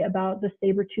story about the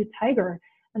saber-toothed tiger.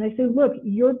 And I say, look,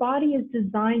 your body is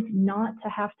designed not to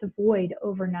have to void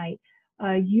overnight.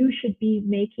 You should be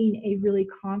making a really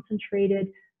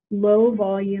concentrated, low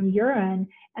volume urine.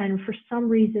 And for some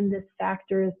reason, this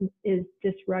factor is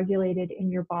dysregulated in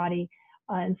your body.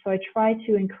 And so I try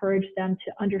to encourage them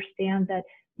to understand that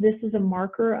this is a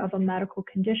marker of a medical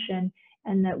condition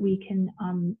and that we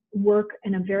can work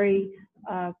in a very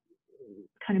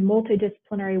kind of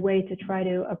multidisciplinary way to try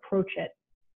to approach it.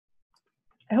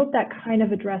 I hope that kind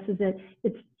of addresses it.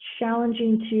 It's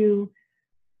challenging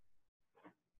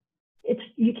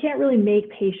you can't really make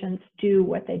patients do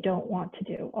what they don't want to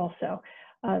do also.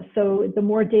 So the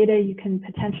more data you can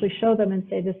potentially show them and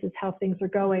say, this is how things are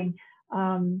going,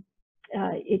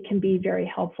 it can be very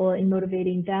helpful in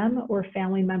motivating them or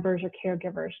family members or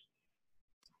caregivers.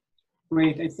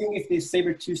 Great. I think if the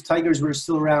saber-toothed tigers were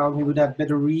still around, we would have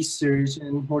better research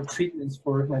and more treatments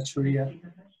for nocturia.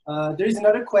 There is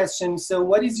another question. So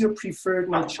what is your preferred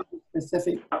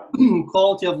nocturia-specific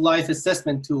quality of life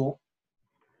assessment tool?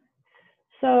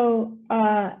 So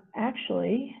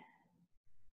actually,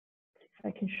 if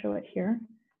I can show it here.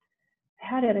 I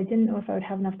had it, I didn't know if I would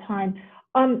have enough time.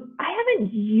 I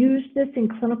haven't used this in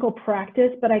clinical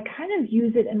practice, but I kind of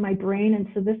use it in my brain. And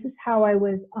so this is how I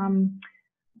was,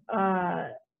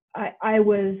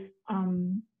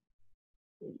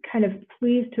 kind of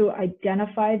pleased to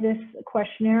identify this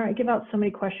questionnaire. I give out so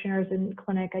many questionnaires in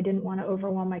clinic. I didn't want to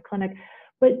overwhelm my clinic,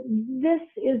 but this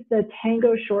is the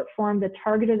TANGO short form, the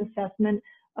Targeted Assessment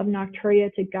of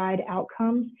Nocturia to Guide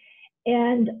Outcomes.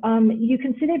 And you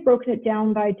can see they've broken it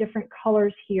down by different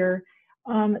colors here.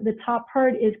 The top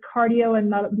part is cardio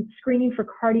and screening for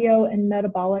cardio and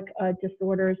metabolic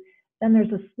disorders. Then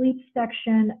there's a sleep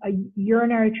section, a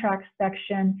urinary tract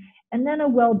section, and then a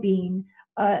well-being.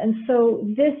 And so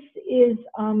this is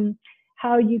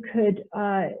how you could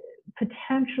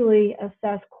potentially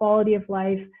assess quality of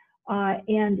life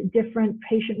and different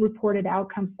patient-reported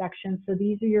outcome sections. So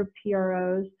these are your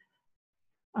PROs,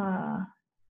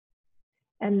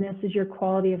 and this is your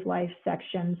quality of life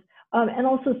sections, and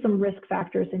also some risk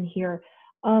factors in here.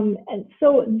 And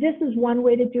so this is one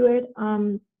way to do it.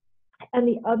 And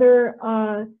the other,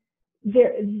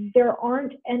 there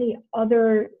aren't any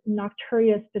other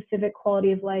nocturia-specific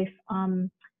quality of life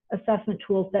assessment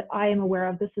tools that I am aware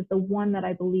of. This is the one that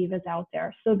I believe is out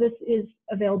there. So this is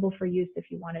available for use if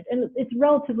you want it. And it's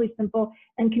relatively simple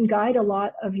and can guide a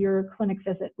lot of your clinic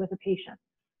visit with a patient.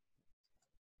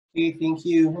 Okay, thank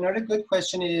you. Another good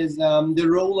question is the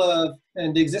role of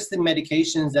the existing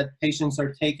medications that patients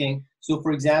are taking. So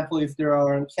for example, if there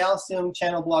are calcium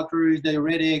channel blockers,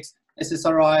 diuretics,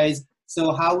 SSRIs,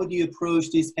 so how would you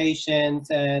approach these patients,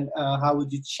 and how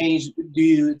would you change, do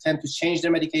you attempt to change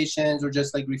their medications or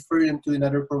just like refer them to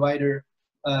another provider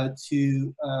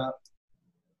to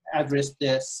address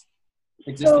this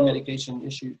existing medication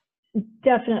issue?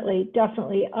 Definitely,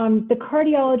 definitely. The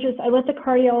cardiologist, I let the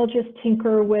cardiologist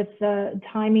tinker with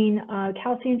timing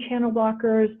calcium channel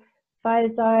blockers,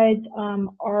 thiazides,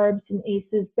 ARBs, and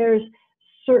ACEs. There's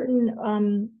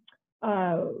certain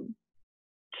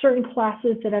certain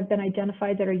classes that have been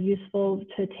identified that are useful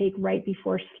to take right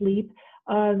before sleep.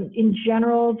 In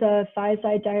general, the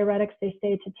thiazide diuretics, they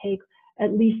say to take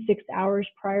at least 6 hours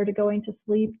prior to going to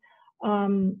sleep.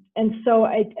 And so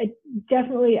I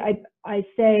definitely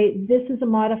say this is a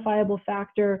modifiable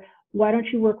factor. Why don't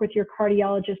you work with your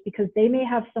cardiologist, because they may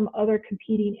have some other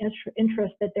competing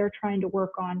interests that they're trying to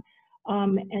work on.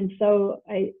 And so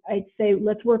I'd say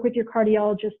let's work with your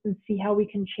cardiologist and see how we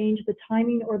can change the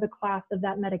timing or the class of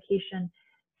that medication.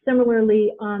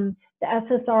 Similarly, the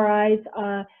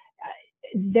SSRIs,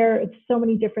 there are so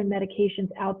many different medications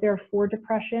out there for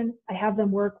depression. I have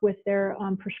them work with their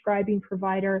prescribing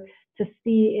provider to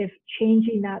see if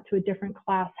changing that to a different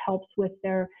class helps with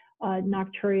their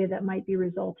nocturia that might be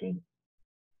resulting.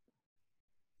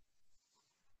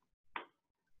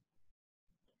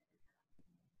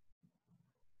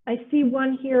 I see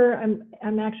one here.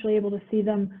 I'm actually able to see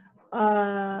them.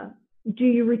 Do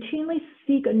you routinely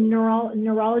seek a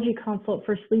neurology consult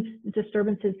for sleep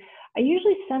disturbances? I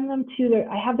usually send them to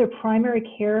I have their primary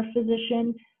care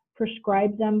physician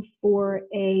prescribe them for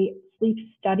a sleep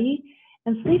study.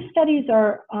 And sleep studies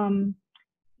are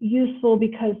useful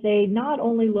because they not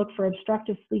only look for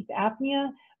obstructive sleep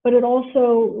apnea, but it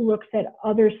also looks at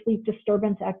other sleep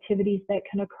disturbance activities that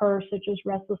can occur, such as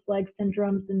restless leg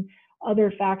syndromes and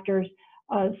other factors.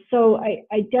 So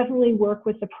I definitely work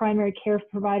with the primary care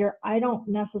provider. I don't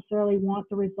necessarily want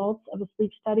the results of a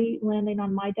sleep study landing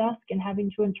on my desk and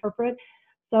having to interpret.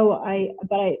 So I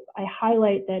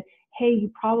highlight that, hey,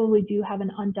 you probably do have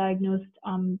an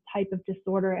undiagnosed type of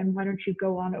disorder, and why don't you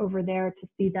go on over there to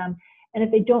see them? And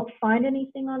if they don't find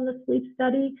anything on the sleep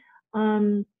study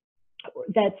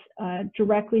that's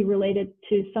directly related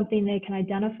to something they can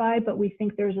identify, but we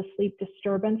think there's a sleep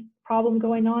disturbance problem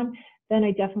going on, then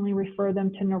I definitely refer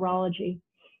them to neurology.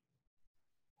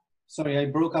 Sorry, I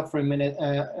broke up for a minute.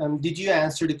 Did you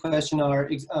answer the question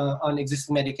on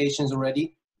existing medications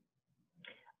already?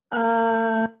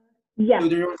 Yeah.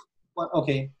 So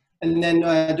okay. And then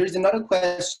there's another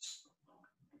question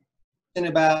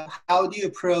about how do you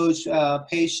approach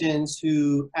patients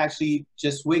who actually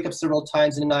just wake up several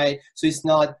times in the night, so it's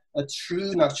not a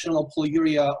true nocturnal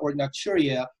polyuria or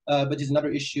nocturia, but it's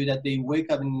another issue that they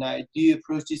wake up in the night. Do you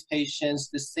approach these patients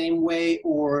the same way,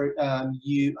 or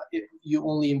you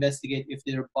only investigate if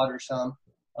they're bothersome?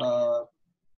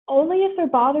 Only if they're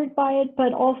bothered by it,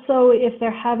 but also if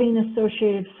they're having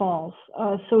associated falls.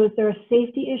 So is there a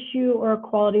safety issue or a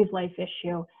quality of life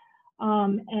issue?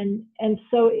 And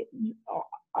so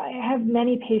I have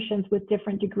many patients with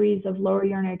different degrees of lower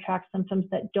urinary tract symptoms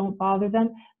that don't bother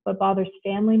them, but bothers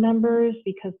family members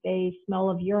because they smell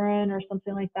of urine or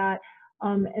something like that.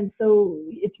 And so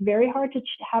it's very hard to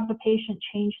have the patient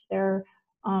change their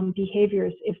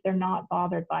behaviors if they're not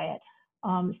bothered by it.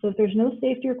 So if there's no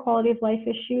safety or quality of life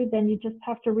issue, then you just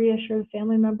have to reassure the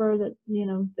family member that, you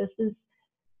know, this is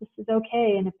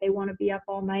okay. And if they want to be up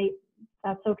all night,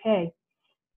 that's okay.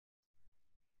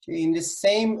 In the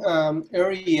same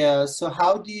area, so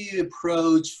how do you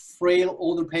approach frail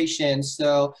older patients?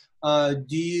 So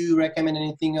do you recommend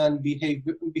anything on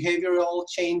behavioral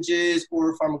changes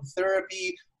or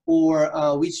pharmacotherapy, or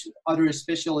which other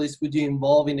specialists would you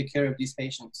involve in the care of these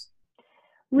patients?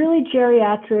 Really,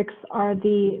 geriatrics are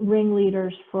the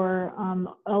ringleaders for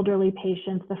elderly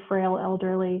patients, the frail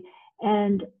elderly,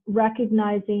 and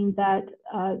recognizing that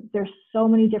there's so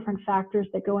many different factors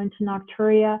that go into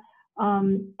nocturia,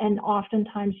 and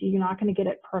oftentimes you're not going to get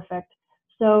it perfect.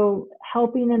 So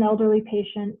helping an elderly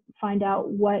patient find out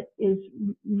what is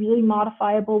really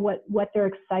modifiable, what they're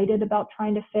excited about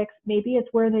trying to fix. Maybe it's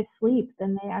where they sleep,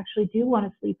 then they actually do want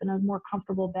to sleep in a more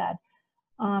comfortable bed.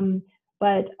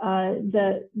 But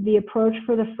the approach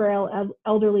for the frail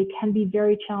elderly can be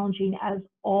very challenging, as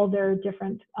all their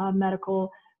different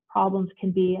medical problems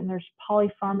can be. And there's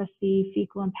polypharmacy,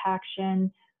 fecal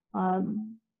impaction,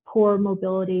 poor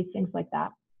mobility, things like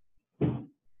that.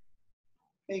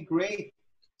 Okay, great.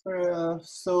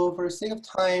 So for the sake of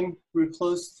time, we're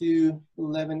close to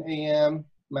 11 a.m.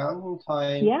 Mountain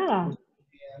Time. Yeah.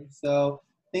 So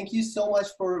thank you so much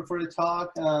for the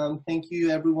talk. Thank you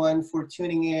everyone for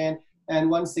tuning in. And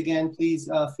once again, please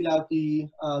fill out the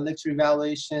lecture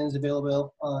evaluations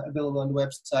available on the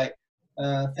website.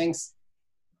 Thanks.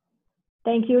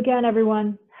 Thank you again,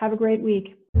 everyone. Have a great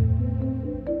week.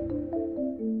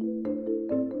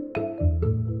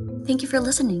 Thank you for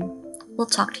listening. We'll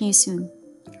talk to you soon.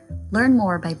 Learn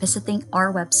more by visiting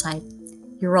our website,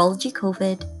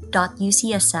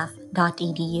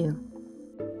 urologycovid.ucsf.edu.